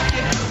it. Like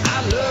it,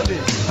 I love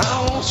it.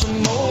 I want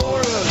some more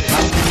of it.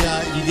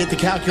 You get the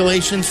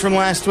calculations from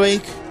last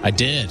week? I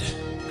did.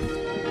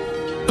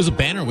 It was a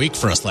banner week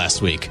for us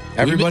last week.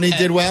 Everybody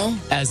did well?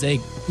 As a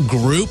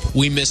group,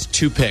 we missed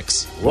 2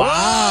 picks.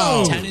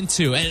 Wow.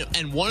 10-2.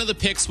 And one of the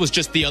picks was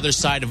just the other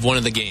side of one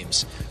of the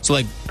games. So,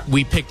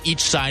 we picked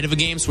each side of a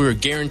game, so we were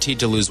guaranteed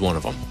to lose one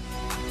of them.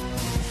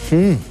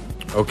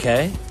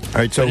 Okay. All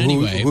right, so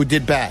anyway, who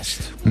did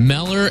best?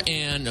 Meller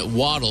and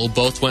Waddle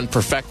both went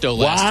perfecto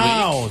last week.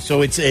 Wow,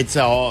 so it's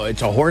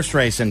a horse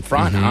race in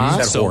front, huh?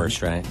 That's a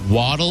horse, right?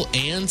 Waddle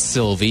and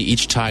Sylvie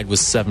each tied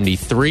with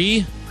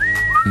 73.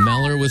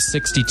 Meller with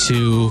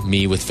 62,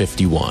 me with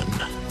 51.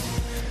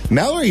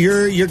 Meller,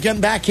 you're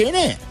getting back in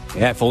it.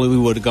 Yeah, if only we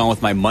would have gone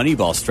with my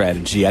Moneyball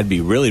strategy, I'd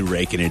be really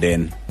raking it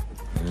in.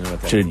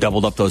 Should have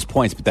doubled up those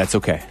points, but that's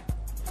okay.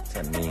 What's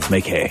that mean?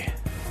 Make hay.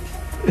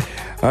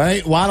 All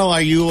right, Waddle,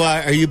 are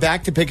you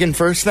back to picking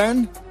first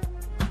then?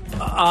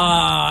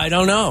 I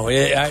don't know.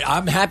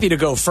 I'm happy to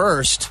go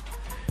first.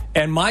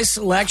 And my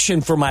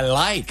selection for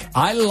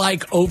I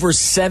like over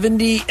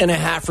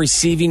 70.5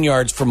 receiving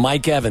yards for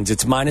Mike Evans.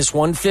 It's minus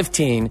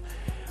 115.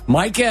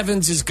 Mike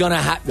Evans is going to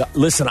have...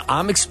 Listen,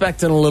 I'm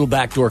expecting a little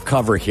backdoor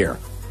cover here.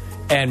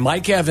 And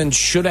Mike Evans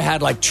should have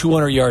had like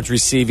 200 yards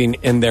receiving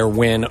in their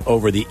win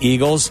over the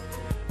Eagles.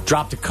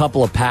 Dropped a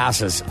couple of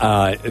passes.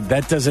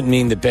 That doesn't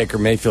mean that Baker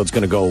Mayfield's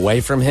going to go away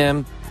from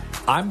him.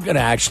 I'm going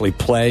to actually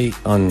play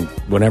on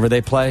whenever they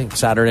play,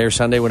 Saturday or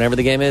Sunday, whenever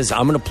the game is.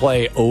 I'm going to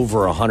play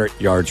over 100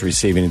 yards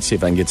receiving and see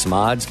if I can get some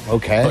odds.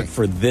 Okay. But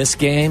for this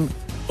game,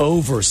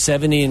 over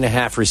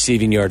 70.5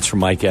 receiving yards for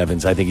Mike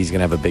Evans. I think he's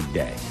going to have a big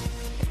day.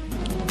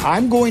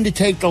 I'm going to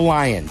take the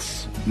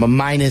Lions,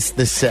 minus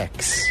the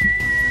 6.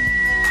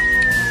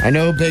 I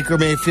know Baker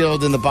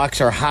Mayfield and the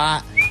Bucs are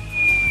hot.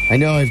 I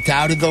know I've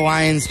doubted the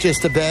Lions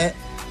just a bit.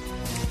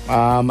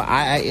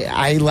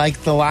 I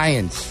like the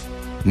Lions.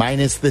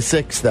 Minus the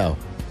 6, though.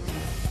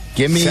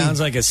 Give me... Sounds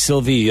like a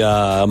Sylvie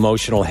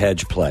emotional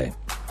hedge play.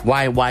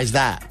 Why's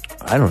that?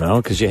 I don't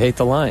know, because you hate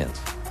the Lions.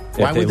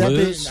 Why would that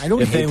be? I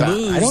don't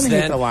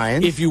hate the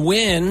Lions. If you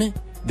win,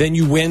 then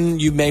you win.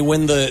 You may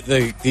win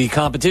the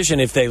competition.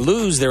 If they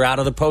lose, they're out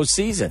of the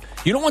postseason.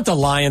 You don't want the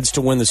Lions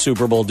to win the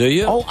Super Bowl, do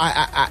you? Oh,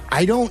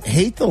 I don't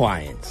hate the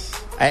Lions.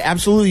 I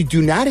absolutely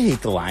do not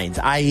hate the Lions.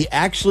 I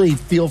actually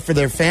feel for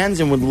their fans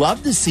and would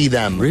love to see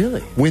them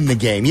really win the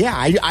game. Yeah,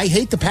 I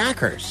hate the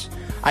Packers.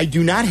 I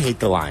do not hate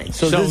the Lions.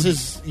 So this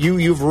is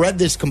you've read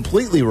this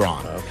completely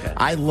wrong. Okay.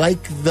 I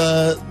like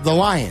the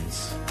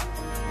Lions.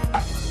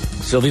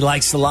 Sylvie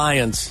likes the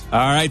Lions. All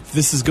right,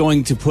 this is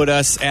going to put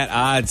us at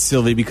odds,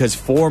 Sylvie, because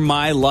for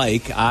my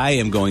I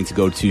am going to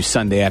go to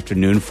Sunday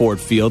afternoon, Ford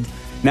Field.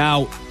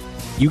 Now,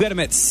 you got him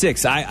at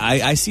 6.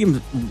 I see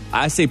him.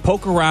 I say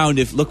poke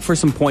around, look for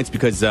some points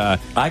because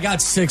I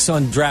got 6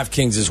 on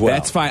DraftKings as well.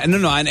 That's fine.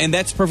 No, and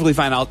that's perfectly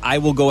fine. I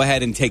will go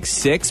ahead and take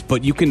 6,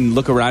 but you can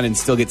look around and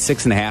still get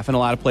 6.5 in a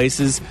lot of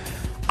places.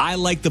 I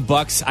like the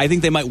Bucs. I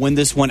think they might win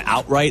this one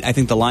outright. I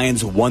think the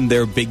Lions won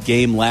their big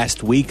game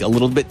last week. A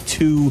little bit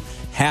too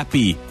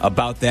happy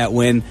about that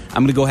win.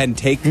 I'm going to go ahead and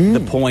take the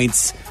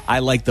points. I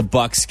like the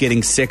Bucs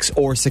getting 6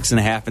 or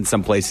 6.5 in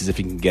some places if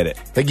you can get it.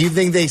 Like, you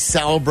think they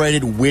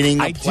celebrated winning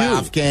a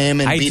playoff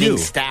game and beating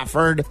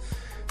Stafford?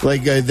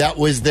 Like, that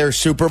was their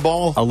Super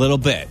Bowl? A little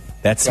bit.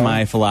 That's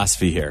my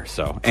philosophy here.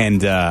 So,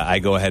 and I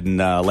go ahead and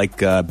like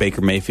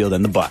Baker Mayfield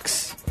and the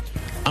Bucs.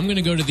 I'm going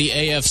to go to the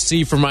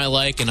AFC for my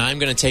and I'm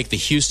going to take the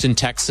Houston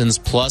Texans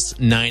plus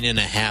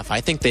 9.5. I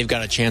think they've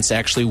got a chance to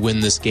actually win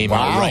this game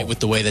outright with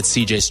the way that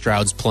C.J.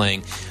 Stroud's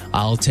playing.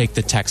 I'll take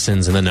the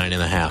Texans in the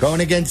 9.5.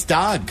 Going against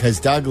Doug, because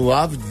Doug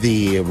loved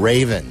the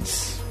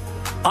Ravens.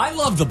 I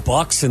love the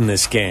Bucs in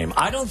this game.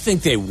 I don't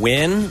think they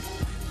win,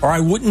 or I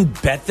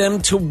wouldn't bet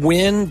them to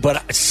win,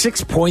 but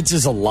 6 points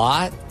is a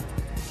lot,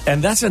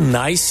 and that's a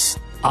nice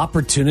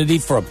opportunity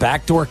for a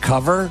backdoor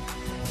cover.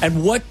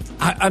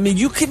 And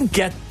you can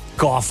get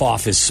Goff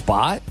off his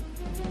spot.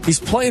 He's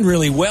playing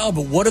really well,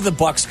 but what are the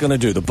Bucs going to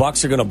do? The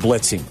Bucs are going to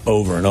blitz him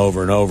over and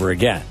over and over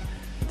again.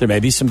 There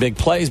may be some big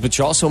plays, but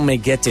you also may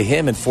get to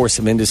him and force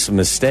him into some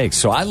mistakes.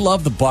 So I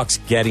love the Bucs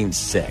getting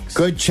 6.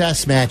 Good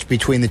chess match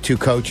between the two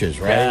coaches,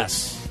 right?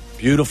 Yes.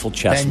 Beautiful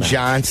chess match. Ben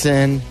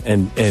Johnson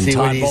and see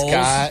Todd what he's Bowles.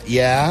 got.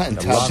 Yeah,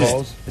 and Todd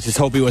Bowles. I just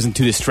hope he wasn't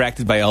too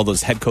distracted by all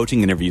those head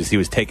coaching interviews he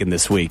was taking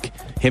this week.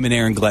 Him and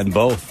Aaron Glenn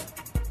both.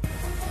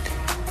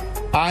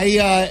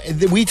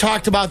 We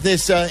talked about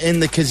this in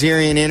the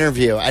Kezerian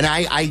interview, and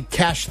I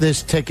cashed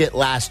this ticket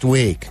last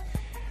week.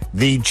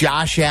 The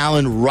Josh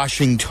Allen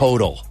rushing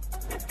total.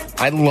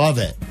 I love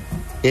it.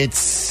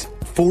 It's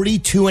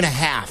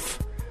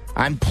 42.5.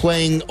 I'm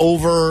playing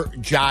over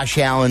Josh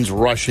Allen's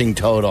rushing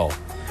total.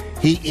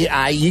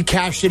 You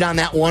cashed it on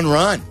that one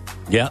run.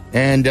 Yeah.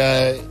 And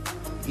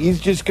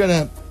he's just going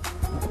to,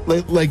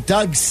 like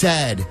Doug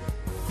said,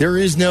 there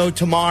is no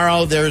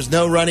tomorrow. There's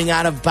no running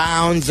out of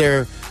bounds.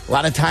 A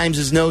lot of times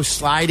there's no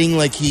sliding,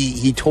 like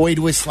he toyed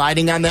with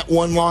sliding on that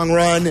one long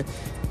run.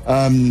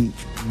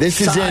 This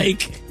is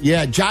it.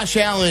 Yeah, Josh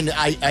Allen,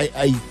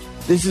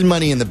 this is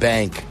money in the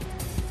bank.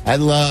 I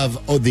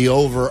love the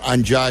over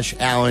on Josh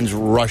Allen's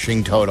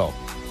rushing total.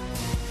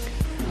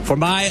 For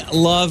my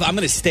love, I'm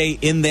going to stay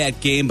in that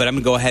game, but I'm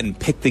going to go ahead and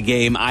pick the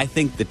game. I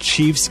think the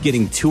Chiefs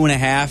getting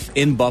 2.5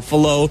 in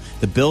Buffalo.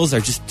 The Bills are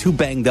just too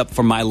banged up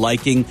for my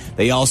liking.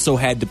 They also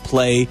had to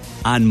play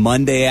on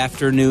Monday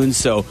afternoon,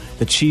 so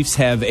the Chiefs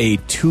have a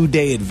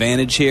 2-day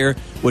advantage here,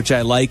 which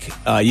I like.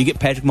 You get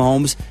Patrick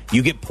Mahomes,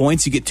 you get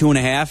points, you get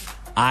 2.5.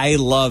 I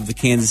love the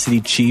Kansas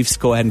City Chiefs.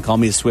 Go ahead and call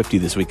me a Swiftie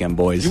this weekend,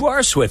 boys. You are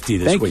a Swiftie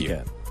this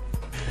weekend.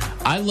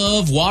 I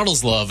love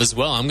Waddle's love as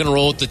well. I'm going to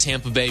roll with the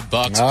Tampa Bay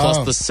Bucs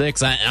plus the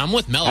 6. I'm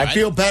with Miller. I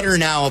feel better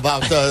now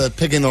about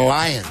picking the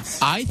Lions.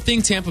 I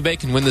think Tampa Bay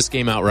can win this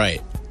game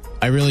outright.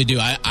 I really do.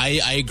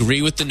 I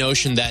agree with the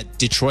notion that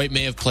Detroit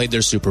may have played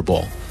their Super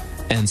Bowl.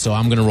 And so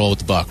I'm going to roll with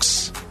the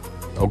Bucs.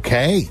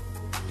 Okay.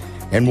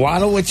 And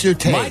Waddle, what's your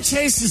taste? My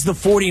taste is the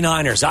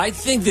 49ers. I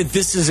think that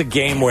this is a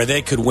game where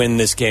they could win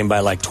this game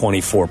by like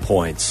 24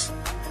 points.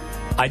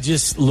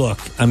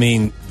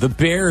 The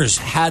Bears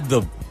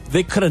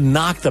they could have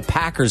knocked the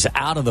Packers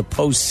out of the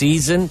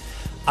postseason.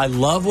 I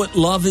love what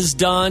Love has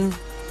done,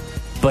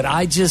 but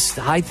I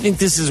think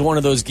this is one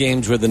of those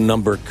games where the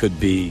number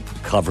could be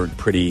covered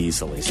pretty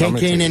easily. So Can't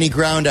gain any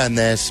ground on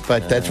this,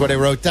 but that's what I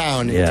wrote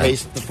down. Yeah.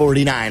 Taste the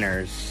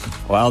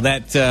 49ers. Well,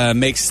 that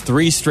makes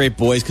 3 straight,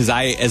 boys, because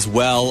I, as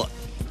well,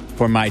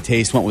 for my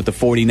taste, went with the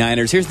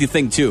 49ers. Here's the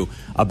thing, too,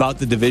 about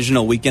the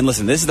divisional weekend.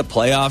 Listen, this is the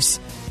playoffs.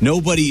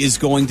 Nobody is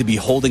going to be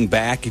holding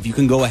back. If you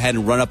can go ahead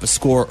and run up a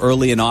score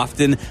early and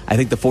often, I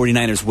think the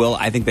 49ers will.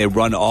 I think they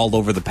run all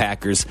over the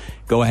Packers.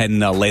 Go ahead and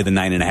lay the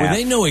 9.5. Well,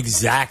 they know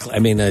exactly. I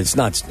mean, it's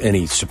not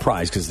any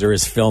surprise because there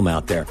is film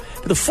out there.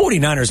 But the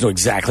 49ers know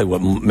exactly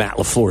what Matt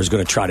LaFleur is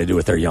going to try to do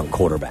with their young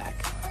quarterback.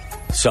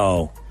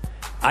 So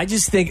I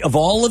just think of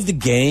all of the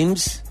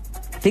games,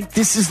 I think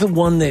this is the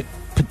one that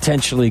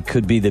potentially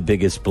could be the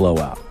biggest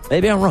blowout.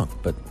 Maybe I'm wrong,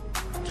 but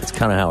that's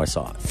kind of how I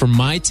saw it. For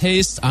my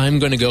taste, I'm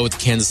going to go with the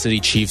Kansas City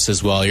Chiefs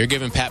as well. You're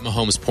giving Pat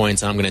Mahomes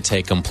points, and I'm going to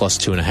take them plus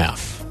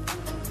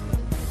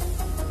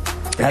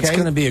 2.5. That's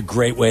going to be a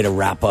great way to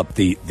wrap up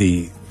the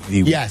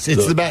Yes,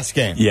 it's the best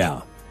game.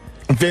 Yeah.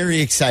 I'm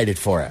very excited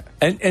for it.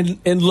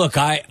 And look,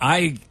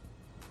 I'm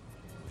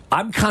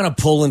kind of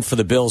pulling for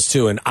the Bills,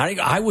 too. And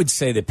I would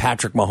say that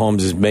Patrick Mahomes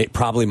is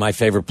probably my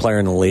favorite player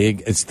in the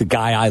league. It's the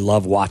guy I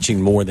love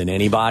watching more than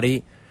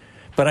anybody.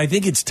 But I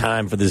think it's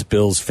time for this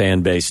Bills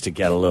fan base to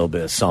get a little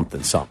bit of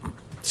something. So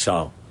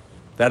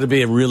That'd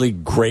be a really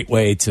great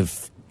way to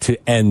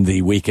end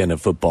the weekend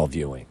of football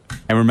viewing.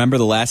 And remember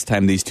the last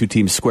time these two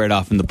teams squared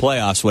off in the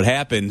playoffs, what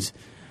happened?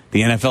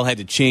 The NFL had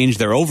to change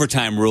their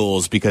overtime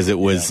rules because it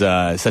was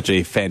such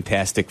a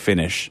fantastic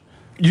finish.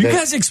 You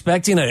guys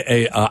expecting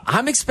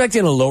I'm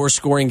expecting a lower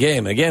scoring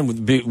game.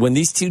 Again, when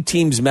these two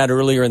teams met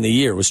earlier in the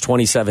year, it was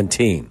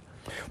 2017.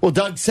 Well,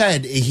 Doug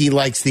said he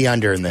likes the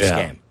under in this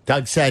game.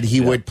 Doug said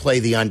he would play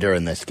the under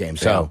in this game.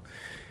 So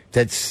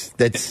that's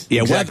exactly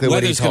what he told us.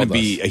 Weather's going to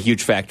be a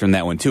huge factor in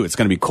that one, too. It's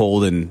going to be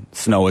cold and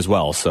snow as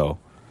well, so...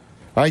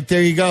 All right,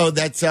 there you go.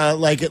 That's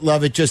Like It,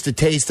 Love It, just a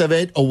taste of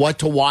it. A What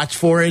to Watch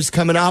For is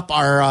coming up.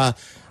 Our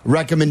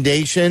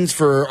recommendations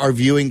for our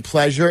viewing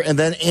pleasure. And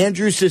then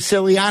Andrew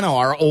Siciliano,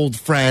 our old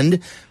friend,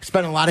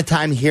 spent a lot of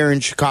time here in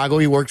Chicago.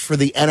 He works for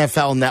the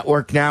NFL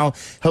Network now.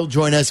 He'll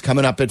join us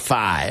coming up at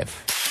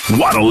 5.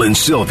 Waddle and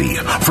Sylvie,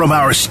 from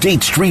our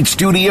State Street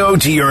studio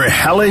to your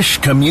hellish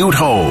commute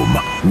home.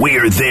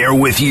 We're there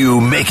with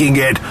you, making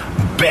it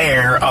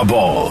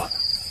bearable.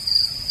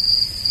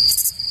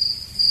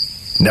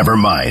 Never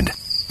mind.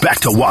 Back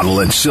to Waddle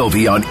and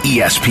Sylvie on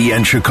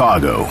ESPN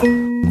Chicago.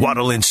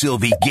 Waddle and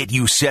Sylvie get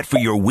you set for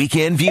your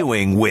weekend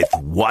viewing with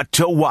What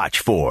to Watch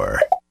For.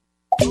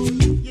 By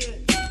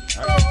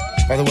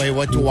the way,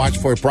 What to Watch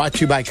For brought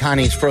to you by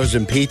Connie's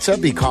Frozen Pizza.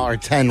 Be caller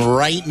 10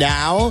 right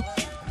now.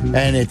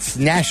 And it's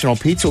National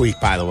Pizza Week,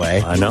 by the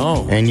way. I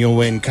know. And you'll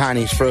win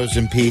Connie's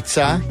Frozen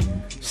Pizza.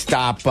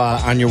 Stop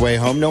on your way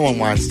home. No one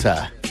wants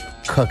to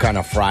cook on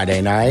a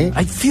Friday night.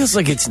 It feels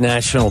like it's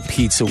National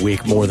Pizza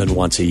Week more than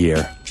once a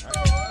year.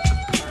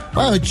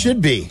 Well, it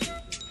should be.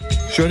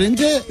 Shouldn't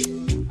it?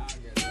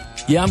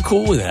 Yeah, I'm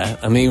cool with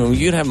that. I mean,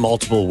 you could have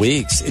multiple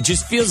weeks. It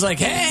just feels like,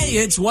 hey,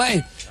 it's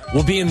May.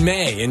 We'll be in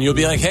May, and you'll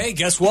be like, hey,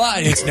 guess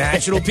what? It's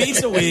National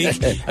Pizza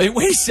Week. I mean,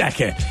 wait a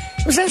second.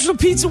 It was National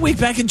Pizza Week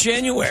back in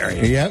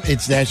January. Yep,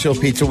 it's National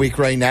Pizza Week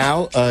right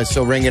now.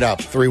 So ring it up,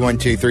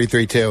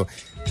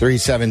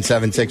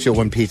 312-332-3776. You'll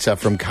win pizza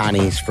from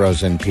Connie's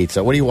Frozen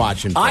Pizza. What are you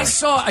watching for? I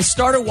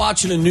started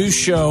watching a new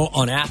show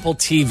on Apple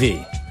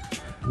TV.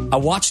 I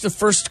watched the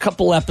first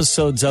couple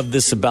episodes of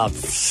this about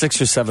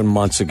 6 or 7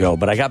 months ago,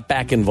 but I got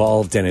back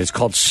involved in it. It's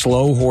called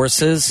Slow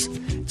Horses.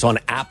 It's on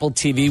Apple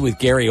TV with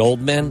Gary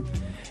Oldman.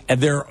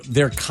 And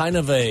they're kind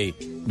of a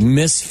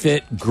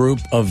misfit group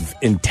of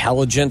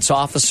intelligence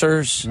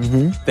officers.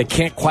 They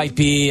can't quite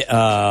be,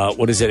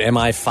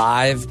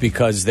 MI5,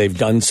 because they've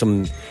done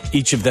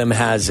each of them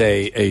has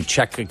a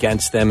check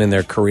against them in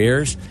their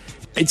careers.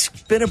 It's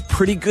been a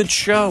pretty good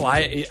show.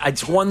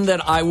 It's one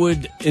that I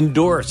would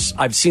endorse.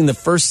 I've seen the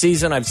first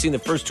season. I've seen the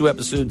first two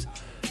episodes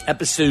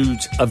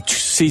of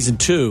season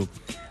 2.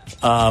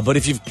 But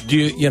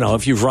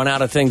if you've run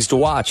out of things to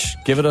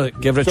watch, give it a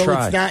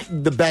try. It's not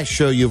the best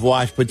show you've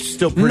watched, but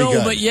still pretty good.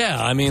 No, but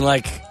yeah, I mean,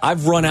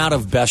 I've run out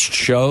of best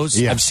shows.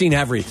 Yeah. I've seen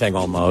everything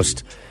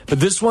almost, but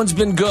this one's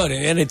been good,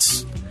 and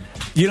it's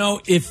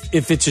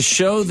if it's a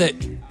show that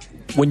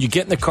when you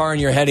get in the car and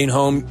you're heading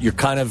home, you're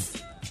kind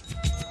of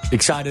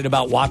excited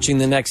about watching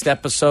the next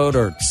episode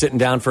or sitting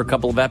down for a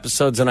couple of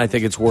episodes, and I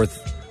think it's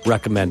worth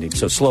recommending.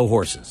 So Slow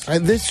Horses.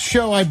 This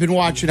show I've been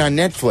watching on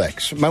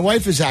Netflix. My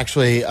wife has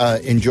actually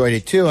enjoyed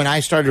it too, and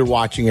I started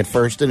watching it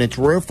first, and it's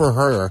rare for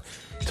her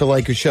to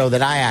like a show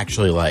that I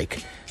actually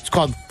like. It's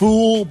called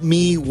Fool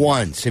Me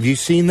Once. Have you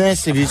seen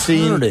this? Have you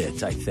heard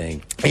it, I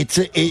think.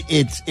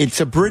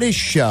 It's a British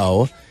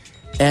show,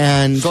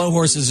 and Slow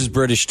Horses is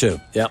British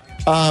too. Yep.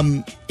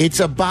 It's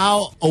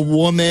about a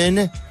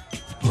woman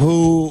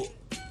who,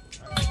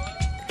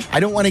 I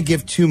don't want to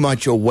give too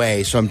much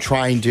away, so I'm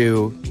trying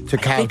to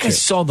couch I think I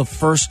saw the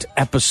first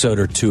episode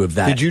or two of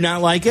that. Did you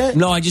not like it?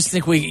 No, I just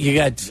think you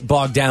got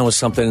bogged down with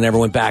something and never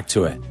went back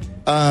to it.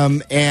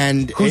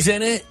 And who's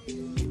in it?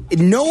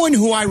 No one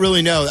who I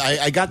really know.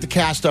 I got the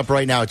cast up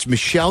right now. It's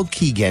Michelle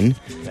Keegan,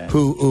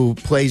 who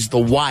plays the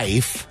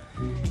wife,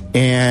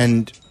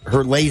 and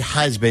her late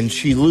husband.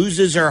 She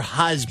loses her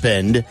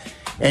husband,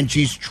 and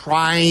she's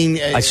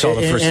trying. I saw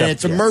the first and episode.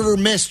 It's a murder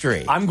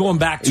mystery. I'm going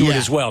back to it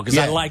as well because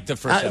I liked the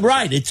first episode.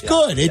 Right, it's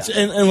good. It's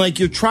and like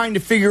you're trying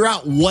to figure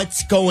out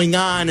what's going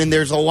on, and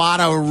there's a lot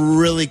of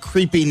really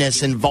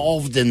creepiness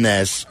involved in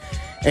this,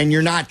 and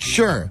you're not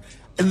sure.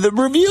 The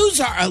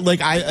reviews are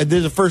this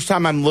is the first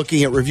time I'm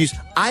looking at reviews.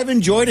 I've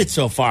enjoyed it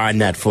so far on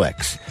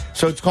Netflix.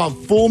 So it's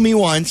called Fool Me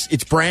Once.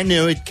 It's brand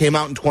new. It came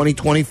out in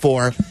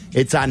 2024.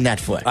 It's on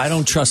Netflix. I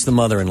don't trust the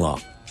mother-in-law.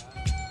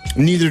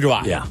 Neither do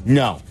I. Yeah.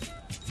 No.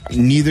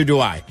 Neither do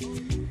I.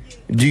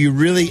 Do you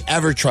really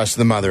ever trust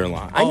the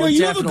mother-in-law? I know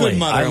you have a good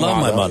mother-in-law. I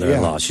love my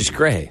mother-in-law. Yeah. She's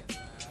great.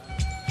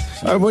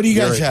 What do you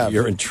guys have?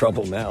 You're in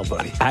trouble now,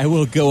 buddy. I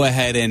will go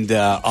ahead and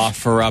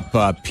offer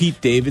up Pete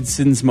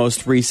Davidson's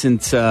most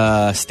recent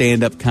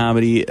stand-up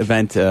comedy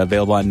event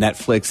available on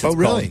Netflix. It's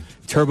really?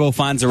 Turbo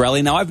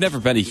Fonzarelli. Now, I've never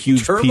been a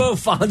huge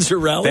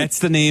Fonzarelli? That's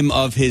the name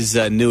of his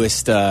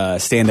newest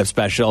stand-up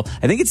special.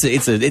 I think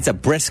it's a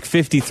brisk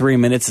 53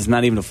 minutes. It's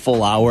not even a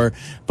full hour.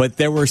 But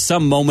there were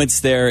some moments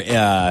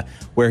there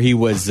where he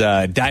was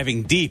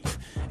diving deep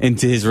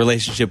into his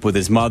relationship with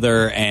his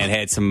mother and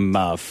had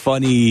some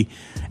funny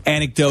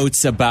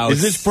anecdotes about.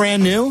 Is this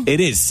brand new? It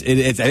is.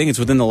 I think it's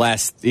within the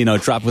last,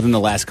 it dropped within the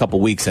last couple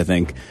weeks, I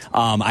think.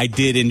 I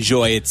did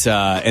enjoy it.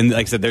 And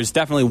like I said, there's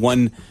definitely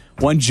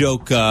one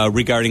joke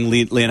regarding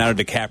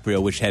Leonardo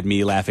DiCaprio, which had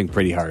me laughing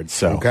pretty hard.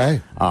 So,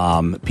 okay.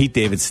 Pete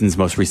Davidson's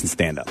most recent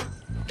stand-up.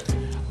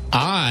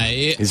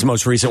 His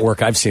most recent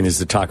work I've seen is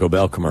the Taco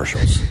Bell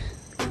commercials.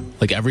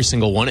 Like every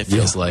single one, it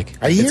feels like.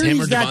 I hear it's him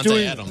he's or not Devontae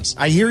doing. Adams.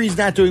 I hear he's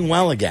not doing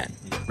well again.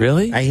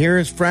 Really? I hear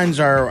his friends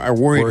are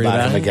worried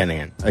about him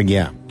again.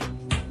 Yeah.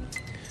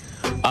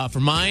 For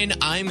mine,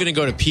 I'm going to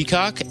go to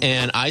Peacock,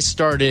 and I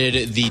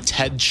started the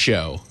TED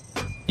Show.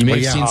 You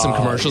may have seen some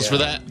commercials for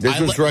that. This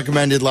was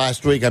recommended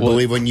last week, I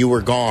believe, when you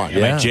were gone.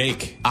 Yeah.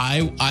 Jake.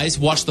 I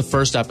watched the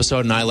first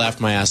episode, and I laughed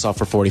my ass off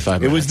for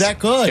 45 minutes. It was that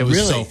good. It was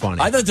really so funny.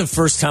 I thought the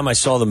first time I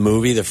saw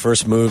the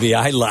first movie,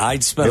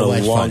 I'd spent a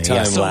long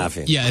time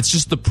laughing. Yeah, it's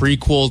just the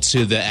prequel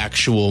to the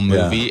actual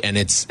movie, and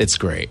it's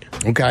great.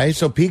 Okay,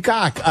 so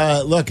Peacock,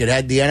 look, it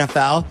had the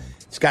NFL.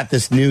 It's got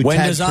this new When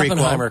TED does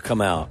Oppenheimer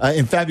come out?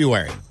 In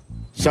February.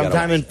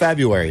 Sometime in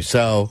February.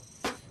 So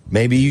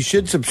maybe you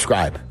should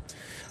subscribe.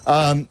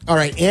 All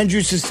right,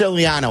 Andrew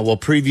Siciliano will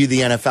preview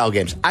the NFL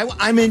games.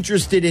 I'm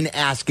interested in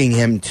asking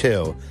him,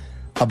 too,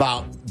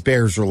 about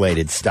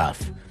Bears-related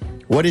stuff.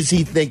 What does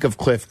he think of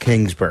Cliff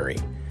Kingsbury?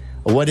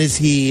 What does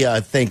he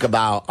think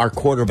about our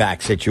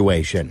quarterback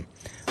situation?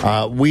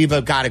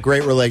 We've got a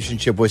great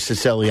relationship with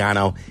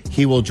Siciliano.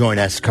 He will join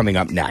us coming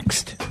up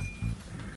next.